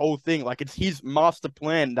 orchestrating this whole thing. Like, it's his master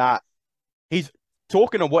plan that he's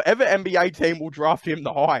talking to whatever NBA team will draft him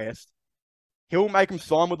the highest. He'll make him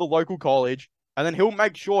sign with a local college. and then he'll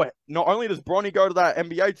make sure not only does Bronny go to that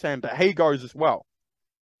NBA team, but he goes as well.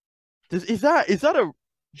 Is that a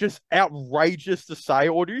just outrageous to say,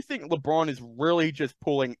 or do you think LeBron is really just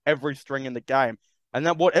pulling every string in the game, and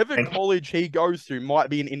that whatever college he goes to might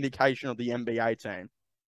be an indication of the NBA team?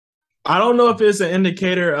 I don't know if it's an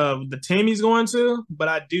indicator of the team he's going to, but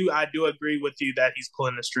I do agree with you that he's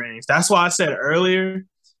pulling the strings. That's why I said earlier,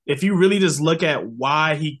 if you really just look at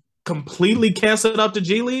why he completely canceled out the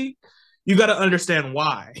G League, you got to understand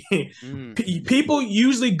why. People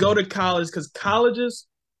usually go to college because colleges,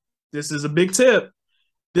 this is a big tip,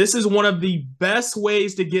 this is one of the best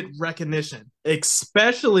ways to get recognition,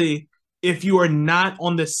 especially if you are not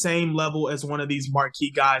on the same level as one of these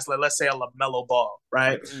marquee guys, like let's say a LaMelo Ball,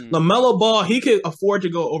 right? LaMelo Ball, he could afford to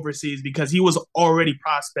go overseas because he was already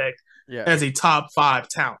prospect as a top 5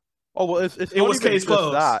 talent. Oh, well, it was case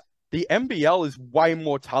closed. That. The NBL is way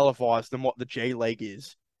more televised than what the G League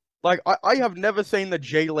is. Like, I have never seen the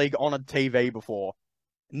G League on a TV before.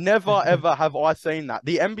 Never, ever have I seen that.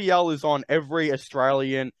 The NBL is on every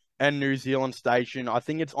Australian and New Zealand station. I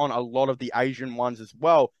think it's on a lot of the Asian ones as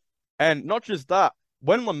well. And not just that,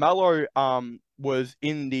 when LaMelo was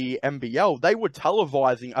in the NBL, they were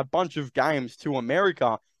televising a bunch of games to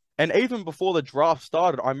America. And even before the draft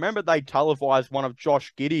started, I remember they televised one of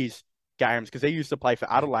Josh Giddey's games because he used to play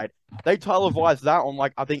for Adelaide. They televised that on,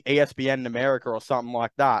 like, I think ESPN in America or something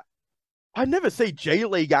like that. I never see G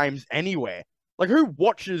League games anywhere. Like, who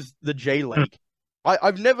watches the G League?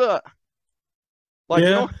 I've never, like, you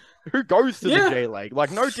know, who goes to the G League? Like,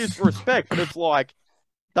 no disrespect, but it's like,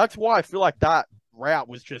 that's why I feel like that route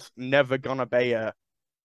was just never gonna be an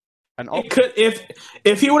option. It could,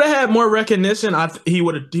 if he would have had more recognition, he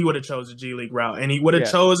would have chose the G League route, and he would have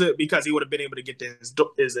chose it because he would have been able to get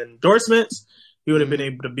his endorsements. He would have been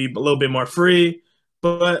able to be a little bit more free.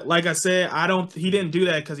 But like I said, he didn't do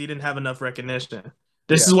that because he didn't have enough recognition.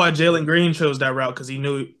 This is why Jalen Green chose that route, because he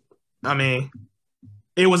knew. I mean,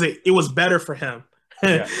 it was better for him.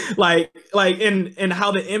 like in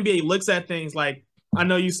how the NBA looks at things. Like, I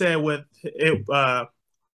know you said with it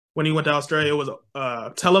when he went to Australia, it was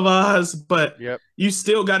televised, but you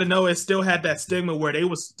still got to know it still had that stigma where they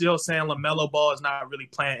was still saying LaMelo Ball is not really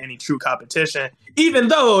playing any true competition, even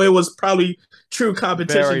though it was probably true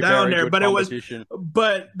competition down there. But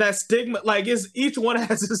but that stigma, like, each one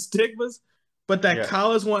has its stigmas. But that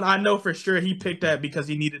college one, I know for sure he picked that because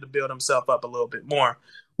he needed to build himself up a little bit more,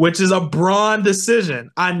 which is a Bron decision.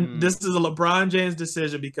 This is a LeBron James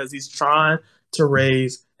decision because he's trying to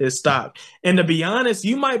raise his stock. And to be honest,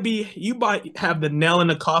 you might have the nail in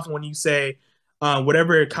the coffin when you say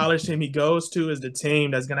whatever college team he goes to is the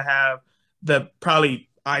team that's going to have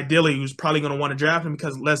ideally who's probably going to want to draft him,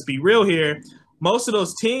 because let's be real here, most of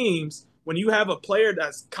those teams, when you have a player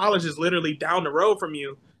that's college is literally down the road from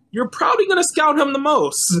you, you're probably going to scout him the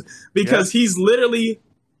most because he's literally,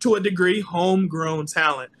 to a degree, homegrown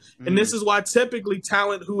talent. And this is why typically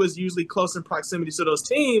talent who is usually close in proximity to those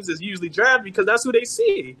teams is usually drafted, because that's who they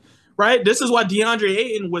see, right? This is why DeAndre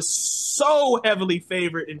Ayton was so heavily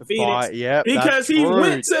favored in Phoenix, because he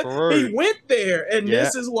went there. And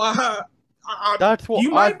this is why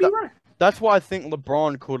you might be right. That's why I think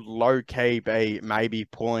LeBron could low-key be maybe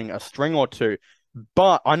pulling a string or two.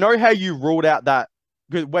 But I know how you ruled out that.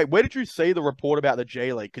 Wait, where did you see the report about the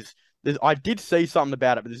G League? Because I did see something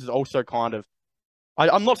about it, but this is also kind of...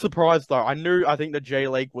 I'm not surprised, though. I think the G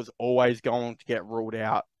League was always going to get ruled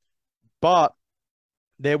out. But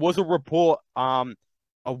there was a report a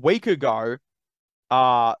week ago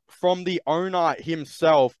from the owner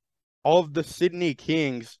himself of the Sydney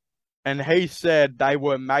Kings, and he said they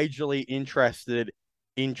were majorly interested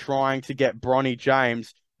in trying to get Bronny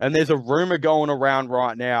James. And there's a rumor going around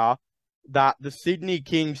right now that the Sydney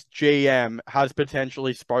Kings GM has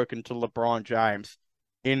potentially spoken to LeBron James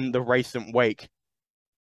in the recent week.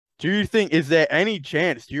 Do you think, is there any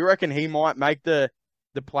chance, do you reckon he might make the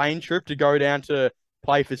plane trip to go down to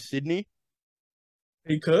play for Sydney?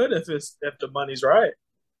 He could if the money's right.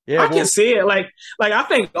 Yeah, I can see it. Like I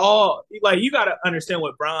think you got to understand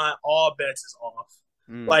with Bron, all bets is off.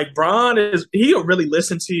 Like, Bron he'll really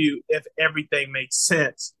listen to you if everything makes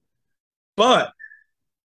sense. But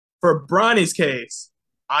for Bronny's case,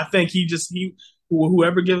 I think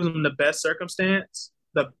whoever gives him the best circumstance,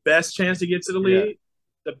 the best chance to get to the league,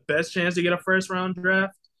 the best chance to get a first round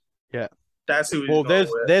draft. Yeah, that's who.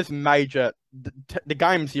 There's major. The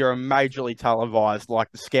games here are majorly televised.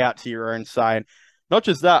 Like, the scouts here are insane. Not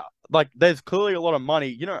just that, like, there's clearly a lot of money.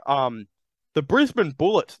 You know, the Brisbane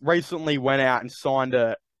Bullets recently went out and signed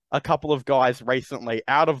a couple of guys recently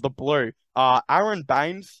out of the blue. Aaron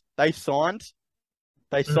Baines, they signed.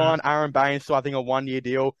 They Mhm. signed Aaron Baines to, I think, a 1 year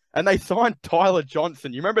deal. And they signed Tyler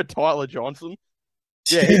Johnson. You remember Tyler Johnson?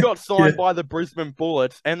 Yeah, he got Yeah. signed by the Brisbane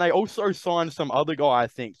Bullets. And they also signed some other guy, I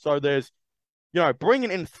think. So there's,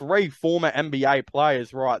 bringing in three former NBA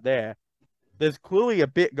players right there. There's clearly a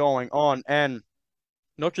bit going on. And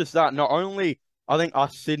not just that, not only I think are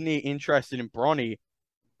Sydney interested in Bronny,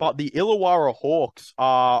 but the Illawarra Hawks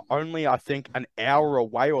are only, I think, an hour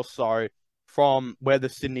away or so from where the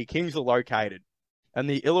Sydney Kings are located. And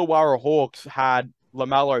the Illawarra Hawks had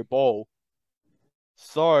LaMelo Ball.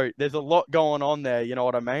 So there's a lot going on there, you know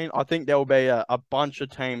what I mean? I think there will be a bunch of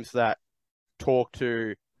teams that talk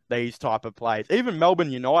to these type of players. Even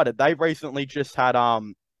Melbourne United, they've recently just had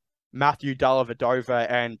Matthew Dellavedova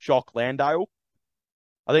and Jock Landale.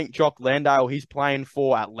 I think Jock Landale, he's playing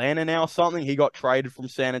for Atlanta now or something. He got traded from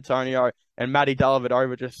San Antonio, and Matty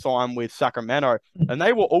Dellavedova just signed with Sacramento. And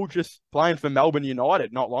they were all just playing for Melbourne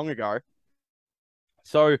United not long ago.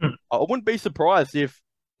 So I wouldn't be surprised if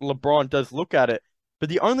LeBron does look at it. But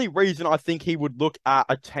the only reason I think he would look at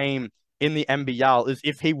a team in the NBL is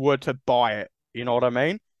if he were to buy it. You know what I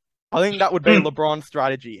mean? I think that would be LeBron's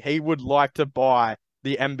strategy. He would like to buy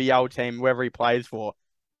the NBL team, whoever he plays for.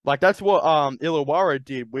 Like that's what Illawarra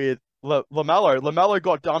did with LaMelo. LaMelo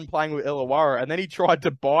got done playing with Illawarra, and then he tried to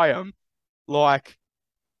buy him. Like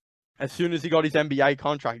as soon as he got his NBA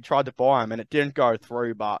contract, he tried to buy him, and it didn't go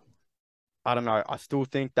through. But I don't know. I still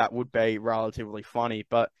think that would be relatively funny.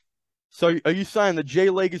 But so, are you saying the G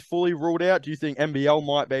League is fully ruled out? Do you think NBL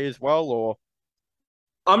might be as well, or?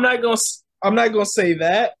 I'm not gonna. I'm not gonna say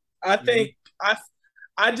that. I Mhm. think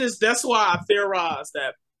I just that's why I theorize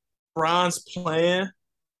that Bron's plan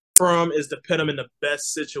from is to put him in the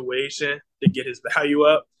best situation to get his value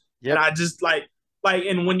up. And Yep. I just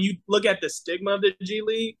and when you look at the stigma of the G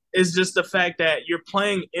League, it's just the fact that you're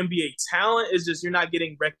playing NBA talent. It's just you're not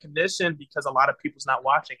getting recognition because a lot of people's not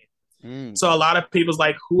watching it. Mm. So a lot of people's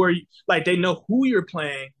like, who are you? Like they know who you're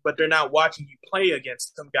playing, but they're not watching you play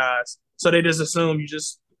against some guys. So they just assume you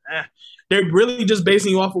just, they're really just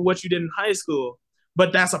basing you off of what you did in high school.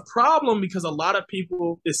 But that's a problem because a lot of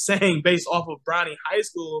people is saying based off of Bronny high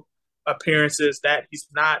school appearances that he's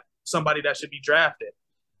not somebody that should be drafted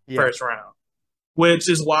Yeah. first round, which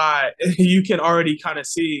is why you can already kind of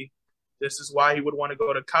see this is why he would want to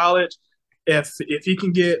go to college. If he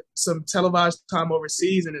can get some televised time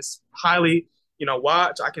overseas and it's highly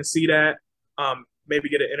watched, I can see that. Maybe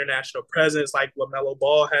get an international presence like LaMelo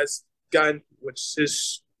Ball has gotten, which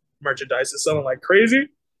his merchandise is selling like crazy.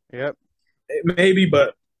 Yep. Maybe,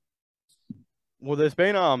 but Well, there's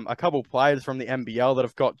been a couple players from the NBL that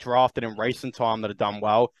have got drafted in recent time that have done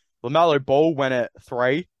well. LaMelo Ball went at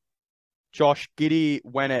 3. Josh Giddey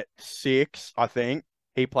went at 6, I think.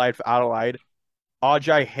 He played for Adelaide.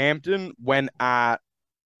 RJ Hampton went at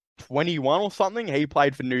 21 or something. He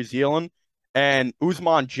played for New Zealand. And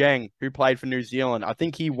Usman Jeng, who played for New Zealand, I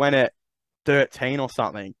think he went at 13 or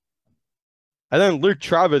something. And then Luke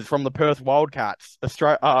Travers from the Perth Wildcats.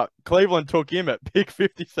 Cleveland took him at pick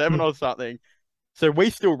 57 or something. So we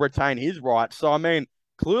still retain his rights. So, I mean,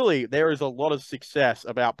 clearly there is a lot of success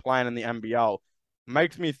about playing in the NBL.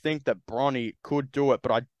 Makes me think that Bronny could do it,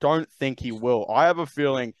 but I don't think he will. I have a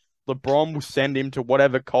feeling LeBron will send him to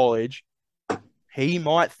whatever college. He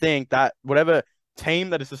might think that whatever team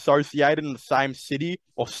that is associated in the same city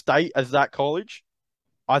or state as that college,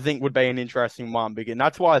 I think would be an interesting one. And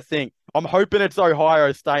that's why I think I'm hoping it's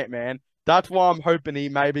Ohio State, man. That's why I'm hoping he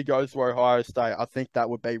maybe goes to Ohio State. I think that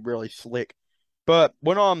would be really slick. But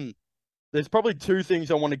there's probably two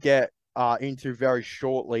things I want to get into very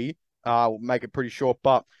shortly. We'll make it pretty short.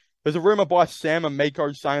 But there's a rumor by Sam and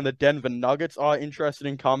Miko saying the Denver Nuggets are interested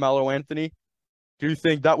in Carmelo Anthony. Do you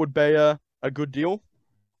think that would be a good deal?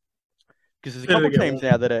 Because there's a couple teams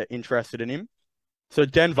now that are interested in him. So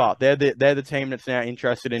Denver, they're the team that's now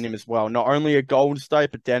interested in him as well. Not only a Golden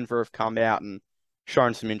State, but Denver have come out and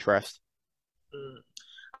shown some interest.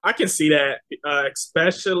 I can see that,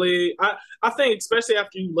 especially I think especially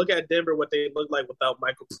after you look at Denver, what they look like without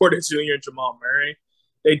Michael Porter Jr. and Jamal Murray,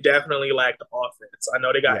 they definitely lack the offense. I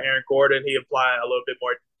know they got Aaron Gordon. He applied a little bit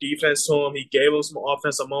more defense to him. He gave him some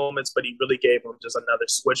offensive moments, but he really gave him just another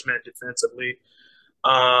switchman defensively.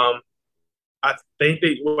 I think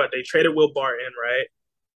they traded Will Barton,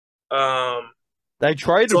 right? They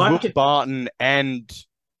traded Will Barton and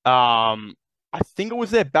I think it was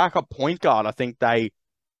their backup point guard. I think they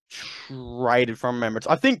traded from remembrance.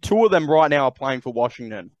 I think two of them right now are playing for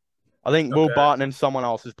Washington. I think Will Barton and someone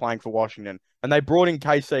else is playing for Washington. And they brought in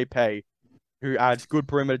KCP, who adds good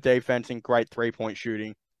perimeter defense and great 3-point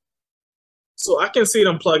shooting. So I can see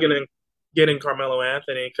them plugging in getting Carmelo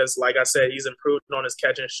Anthony because, like I said, he's improved on his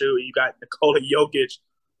catch and shoot. You got Nikola Jokic,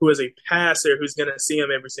 who is a passer who's going to see him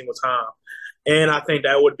every single time. And I think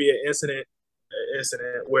that would be an incident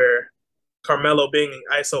where Carmelo, being an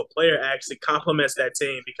ISO player, actually complements that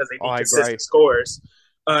team because they need consistent scores.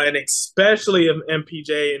 And especially if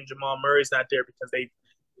MPJ and Jamal Murray's not there because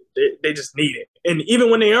they just need it. And even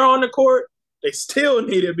when they are on the court, they still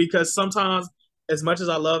need it because sometimes, as much as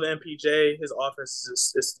I love MPJ, his offense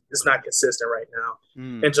is not consistent right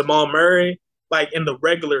now. And Jamal Murray, like in the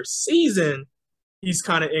regular season, he's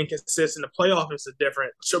kind of inconsistent. The playoff is a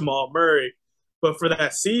different Jamal Murray. But for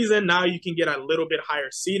that season, now you can get a little bit higher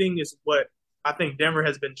seeding is what I think Denver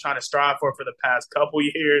has been trying to strive for the past couple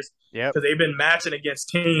years. Because they've been matching against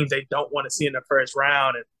teams they don't want to see in the first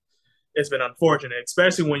round. And it's been unfortunate,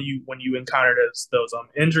 especially when you encounter those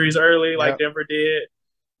injuries early like Denver did.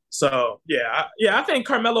 So, I think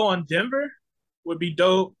Carmelo on Denver would be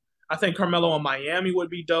dope. I think Carmelo on Miami would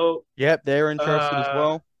be dope. Yep, they're interested as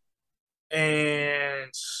well.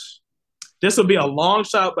 And this would be a long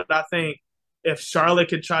shot, but I think if Charlotte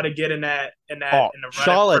could try to get in the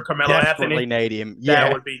Charlotte for Carmelo definitely Anthony, need him.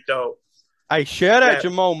 That would be dope. Hey, shout out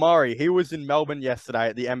Jamal Murray. He was in Melbourne yesterday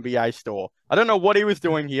at the NBA store. I don't know what he was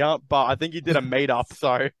doing here, but I think he did a meetup.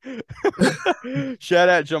 So shout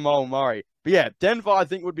out Jamal Murray. But yeah, Denver I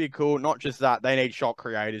think would be cool. Not just that, they need shot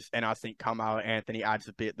creators, and I think Carmelo Anthony adds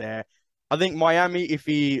a bit there. I think Miami,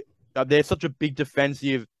 they're such a big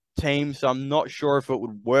defensive team, so I'm not sure if it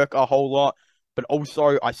would work a whole lot. But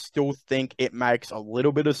also, I still think it makes a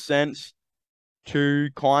little bit of sense to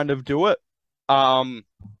kind of do it.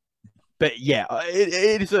 But yeah,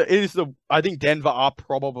 I think Denver are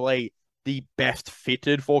probably the best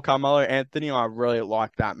fitted for Carmelo Anthony. I really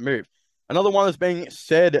like that move. Another one that's being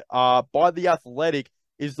said by The Athletic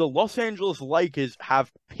is the Los Angeles Lakers have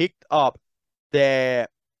picked up their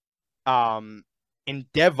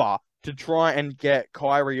endeavor to try and get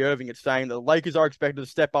Kyrie Irving. It's saying the Lakers are expected to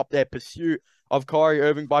step up their pursuit of Kyrie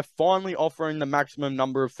Irving by finally offering the maximum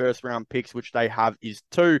number of first-round picks, which they have is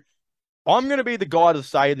 2. I'm going to be the guy to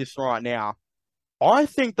say this right now. I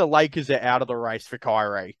think the Lakers are out of the race for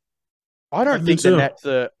Kyrie. I don't think the Nets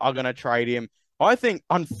are going to trade him. I think,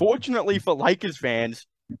 unfortunately for Lakers fans,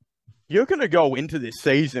 you're going to go into this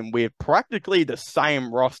season with practically the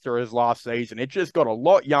same roster as last season. It just got a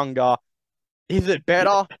lot younger. Is it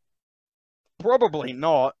better? Probably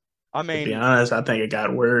not. I mean, to be honest, I think it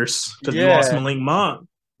got worse because you lost Malik Monk.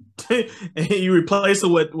 And you replaced it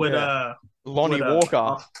with Lonnie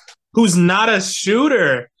Walker, who's not a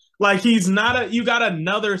shooter. Like he's not you got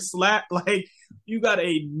another you got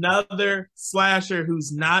another slasher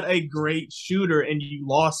who's not a great shooter, and you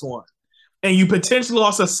lost one, and you potentially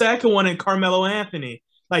lost a second one in Carmelo Anthony.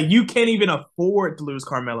 Like you can't even afford to lose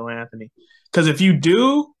Carmelo Anthony because if you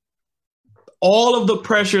do, all of the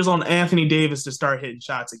pressures on Anthony Davis to start hitting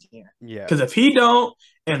shots again. Yeah. Because if he don't,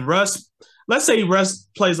 and let's say Russ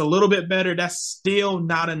plays a little bit better, that's still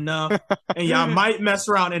not enough. And y'all might mess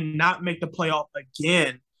around and not make the playoff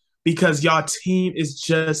again because y'all team is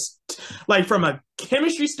just like from a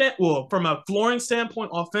from a flooring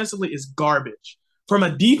standpoint, offensively is garbage. From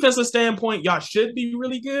a defensive standpoint, y'all should be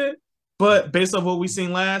really good, but based on what we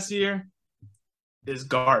seen last year, is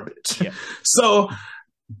garbage. Yeah. So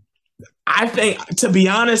I think, to be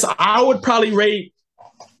honest, I would probably rate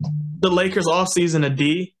the Lakers offseason a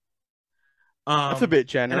D. That's a bit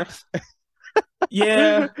generous.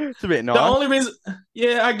 Yeah. It's a bit nice. The only reason,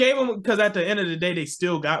 I gave them because at the end of the day, they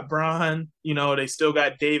still got Bron. They still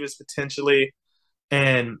got Davis potentially.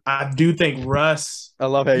 And I do think Russ, I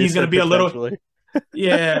love how he's going to be a little,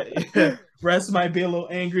 Russ might be a little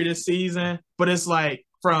angry this season, but it's like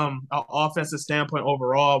from an offensive standpoint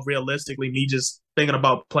overall, realistically, me just thinking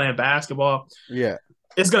about playing basketball,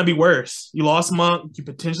 it's going to be worse. You lost Monk. You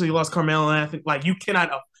potentially lost Carmelo Anthony. Like, you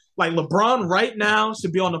cannot – like, LeBron right now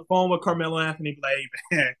should be on the phone with Carmelo Anthony like,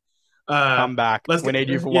 hey, man, come back. We need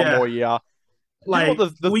you for one more year. Like,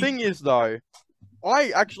 the thing is, though,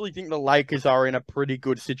 I actually think the Lakers are in a pretty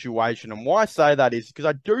good situation. And why I say that is because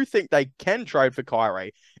I do think they can trade for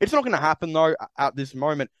Kyrie. It's not going to happen, though, at this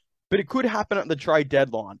moment, but it could happen at the trade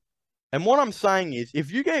deadline. And what I'm saying is,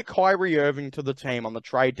 if you get Kyrie Irving to the team on the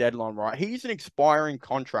trade deadline, right, he's an expiring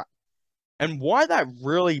contract. And why that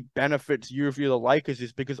really benefits you if you're the Lakers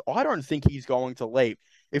is because I don't think he's going to leave.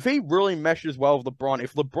 If he really meshes well with LeBron,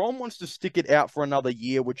 if LeBron wants to stick it out for another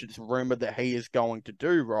year, which it's rumored that he is going to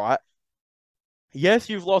do, right? Yes,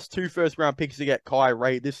 you've lost 2 first-round picks to get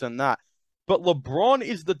Kyrie, this and that. But LeBron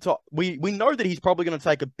is the top. We know that he's probably going to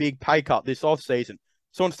take a big pay cut this offseason.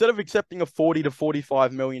 So instead of accepting a $40 to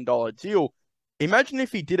 $45 million deal, imagine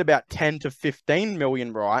if he did about 10 to 15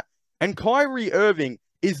 million, right? And Kyrie Irving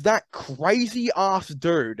is that crazy ass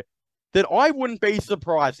dude that I wouldn't be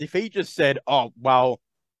surprised if he just said, oh, well,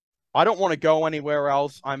 I don't want to go anywhere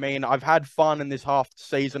else. I mean, I've had fun in this half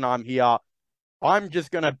season I'm here. I'm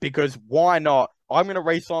just going to, because why not? I'm going to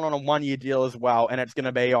re-sign on a 1-year deal as well, and it's going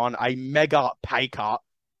to be on a mega pay cut.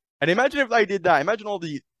 And imagine if they did that. Imagine all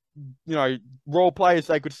the, role players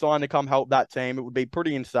they could sign to come help that team. It would be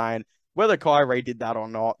pretty insane. Whether Kyrie did that or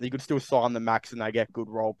not, he could still sign the max and they get good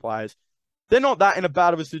role players. They're not that in a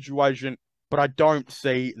bad of a situation, but I don't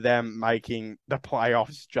see them making the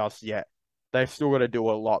playoffs just yet. They've still got to do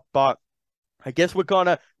a lot. But I guess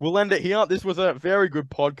we'll end it here. This was a very good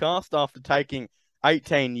podcast after taking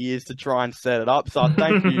 18 years to try and set it up. So I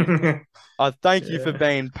thank you. I thank you for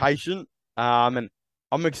being patient. And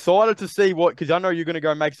I'm excited to see because I know you're going to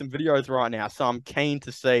go make some videos right now. So I'm keen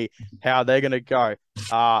to see how they're going to go.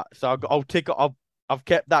 So I've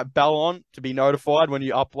kept that bell on to be notified when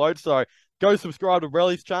you upload. So go subscribe to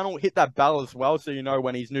Relly's channel. Hit that bell as well so you know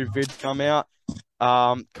when his new vids come out.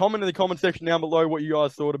 Comment in the comment section down below what you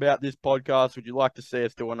guys thought about this podcast. Would you like to see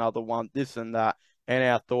us do another one, this and that, and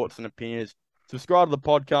our thoughts and opinions. Subscribe to the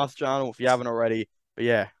podcast channel if you haven't already. But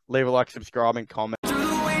yeah, leave a like, subscribe, and comment.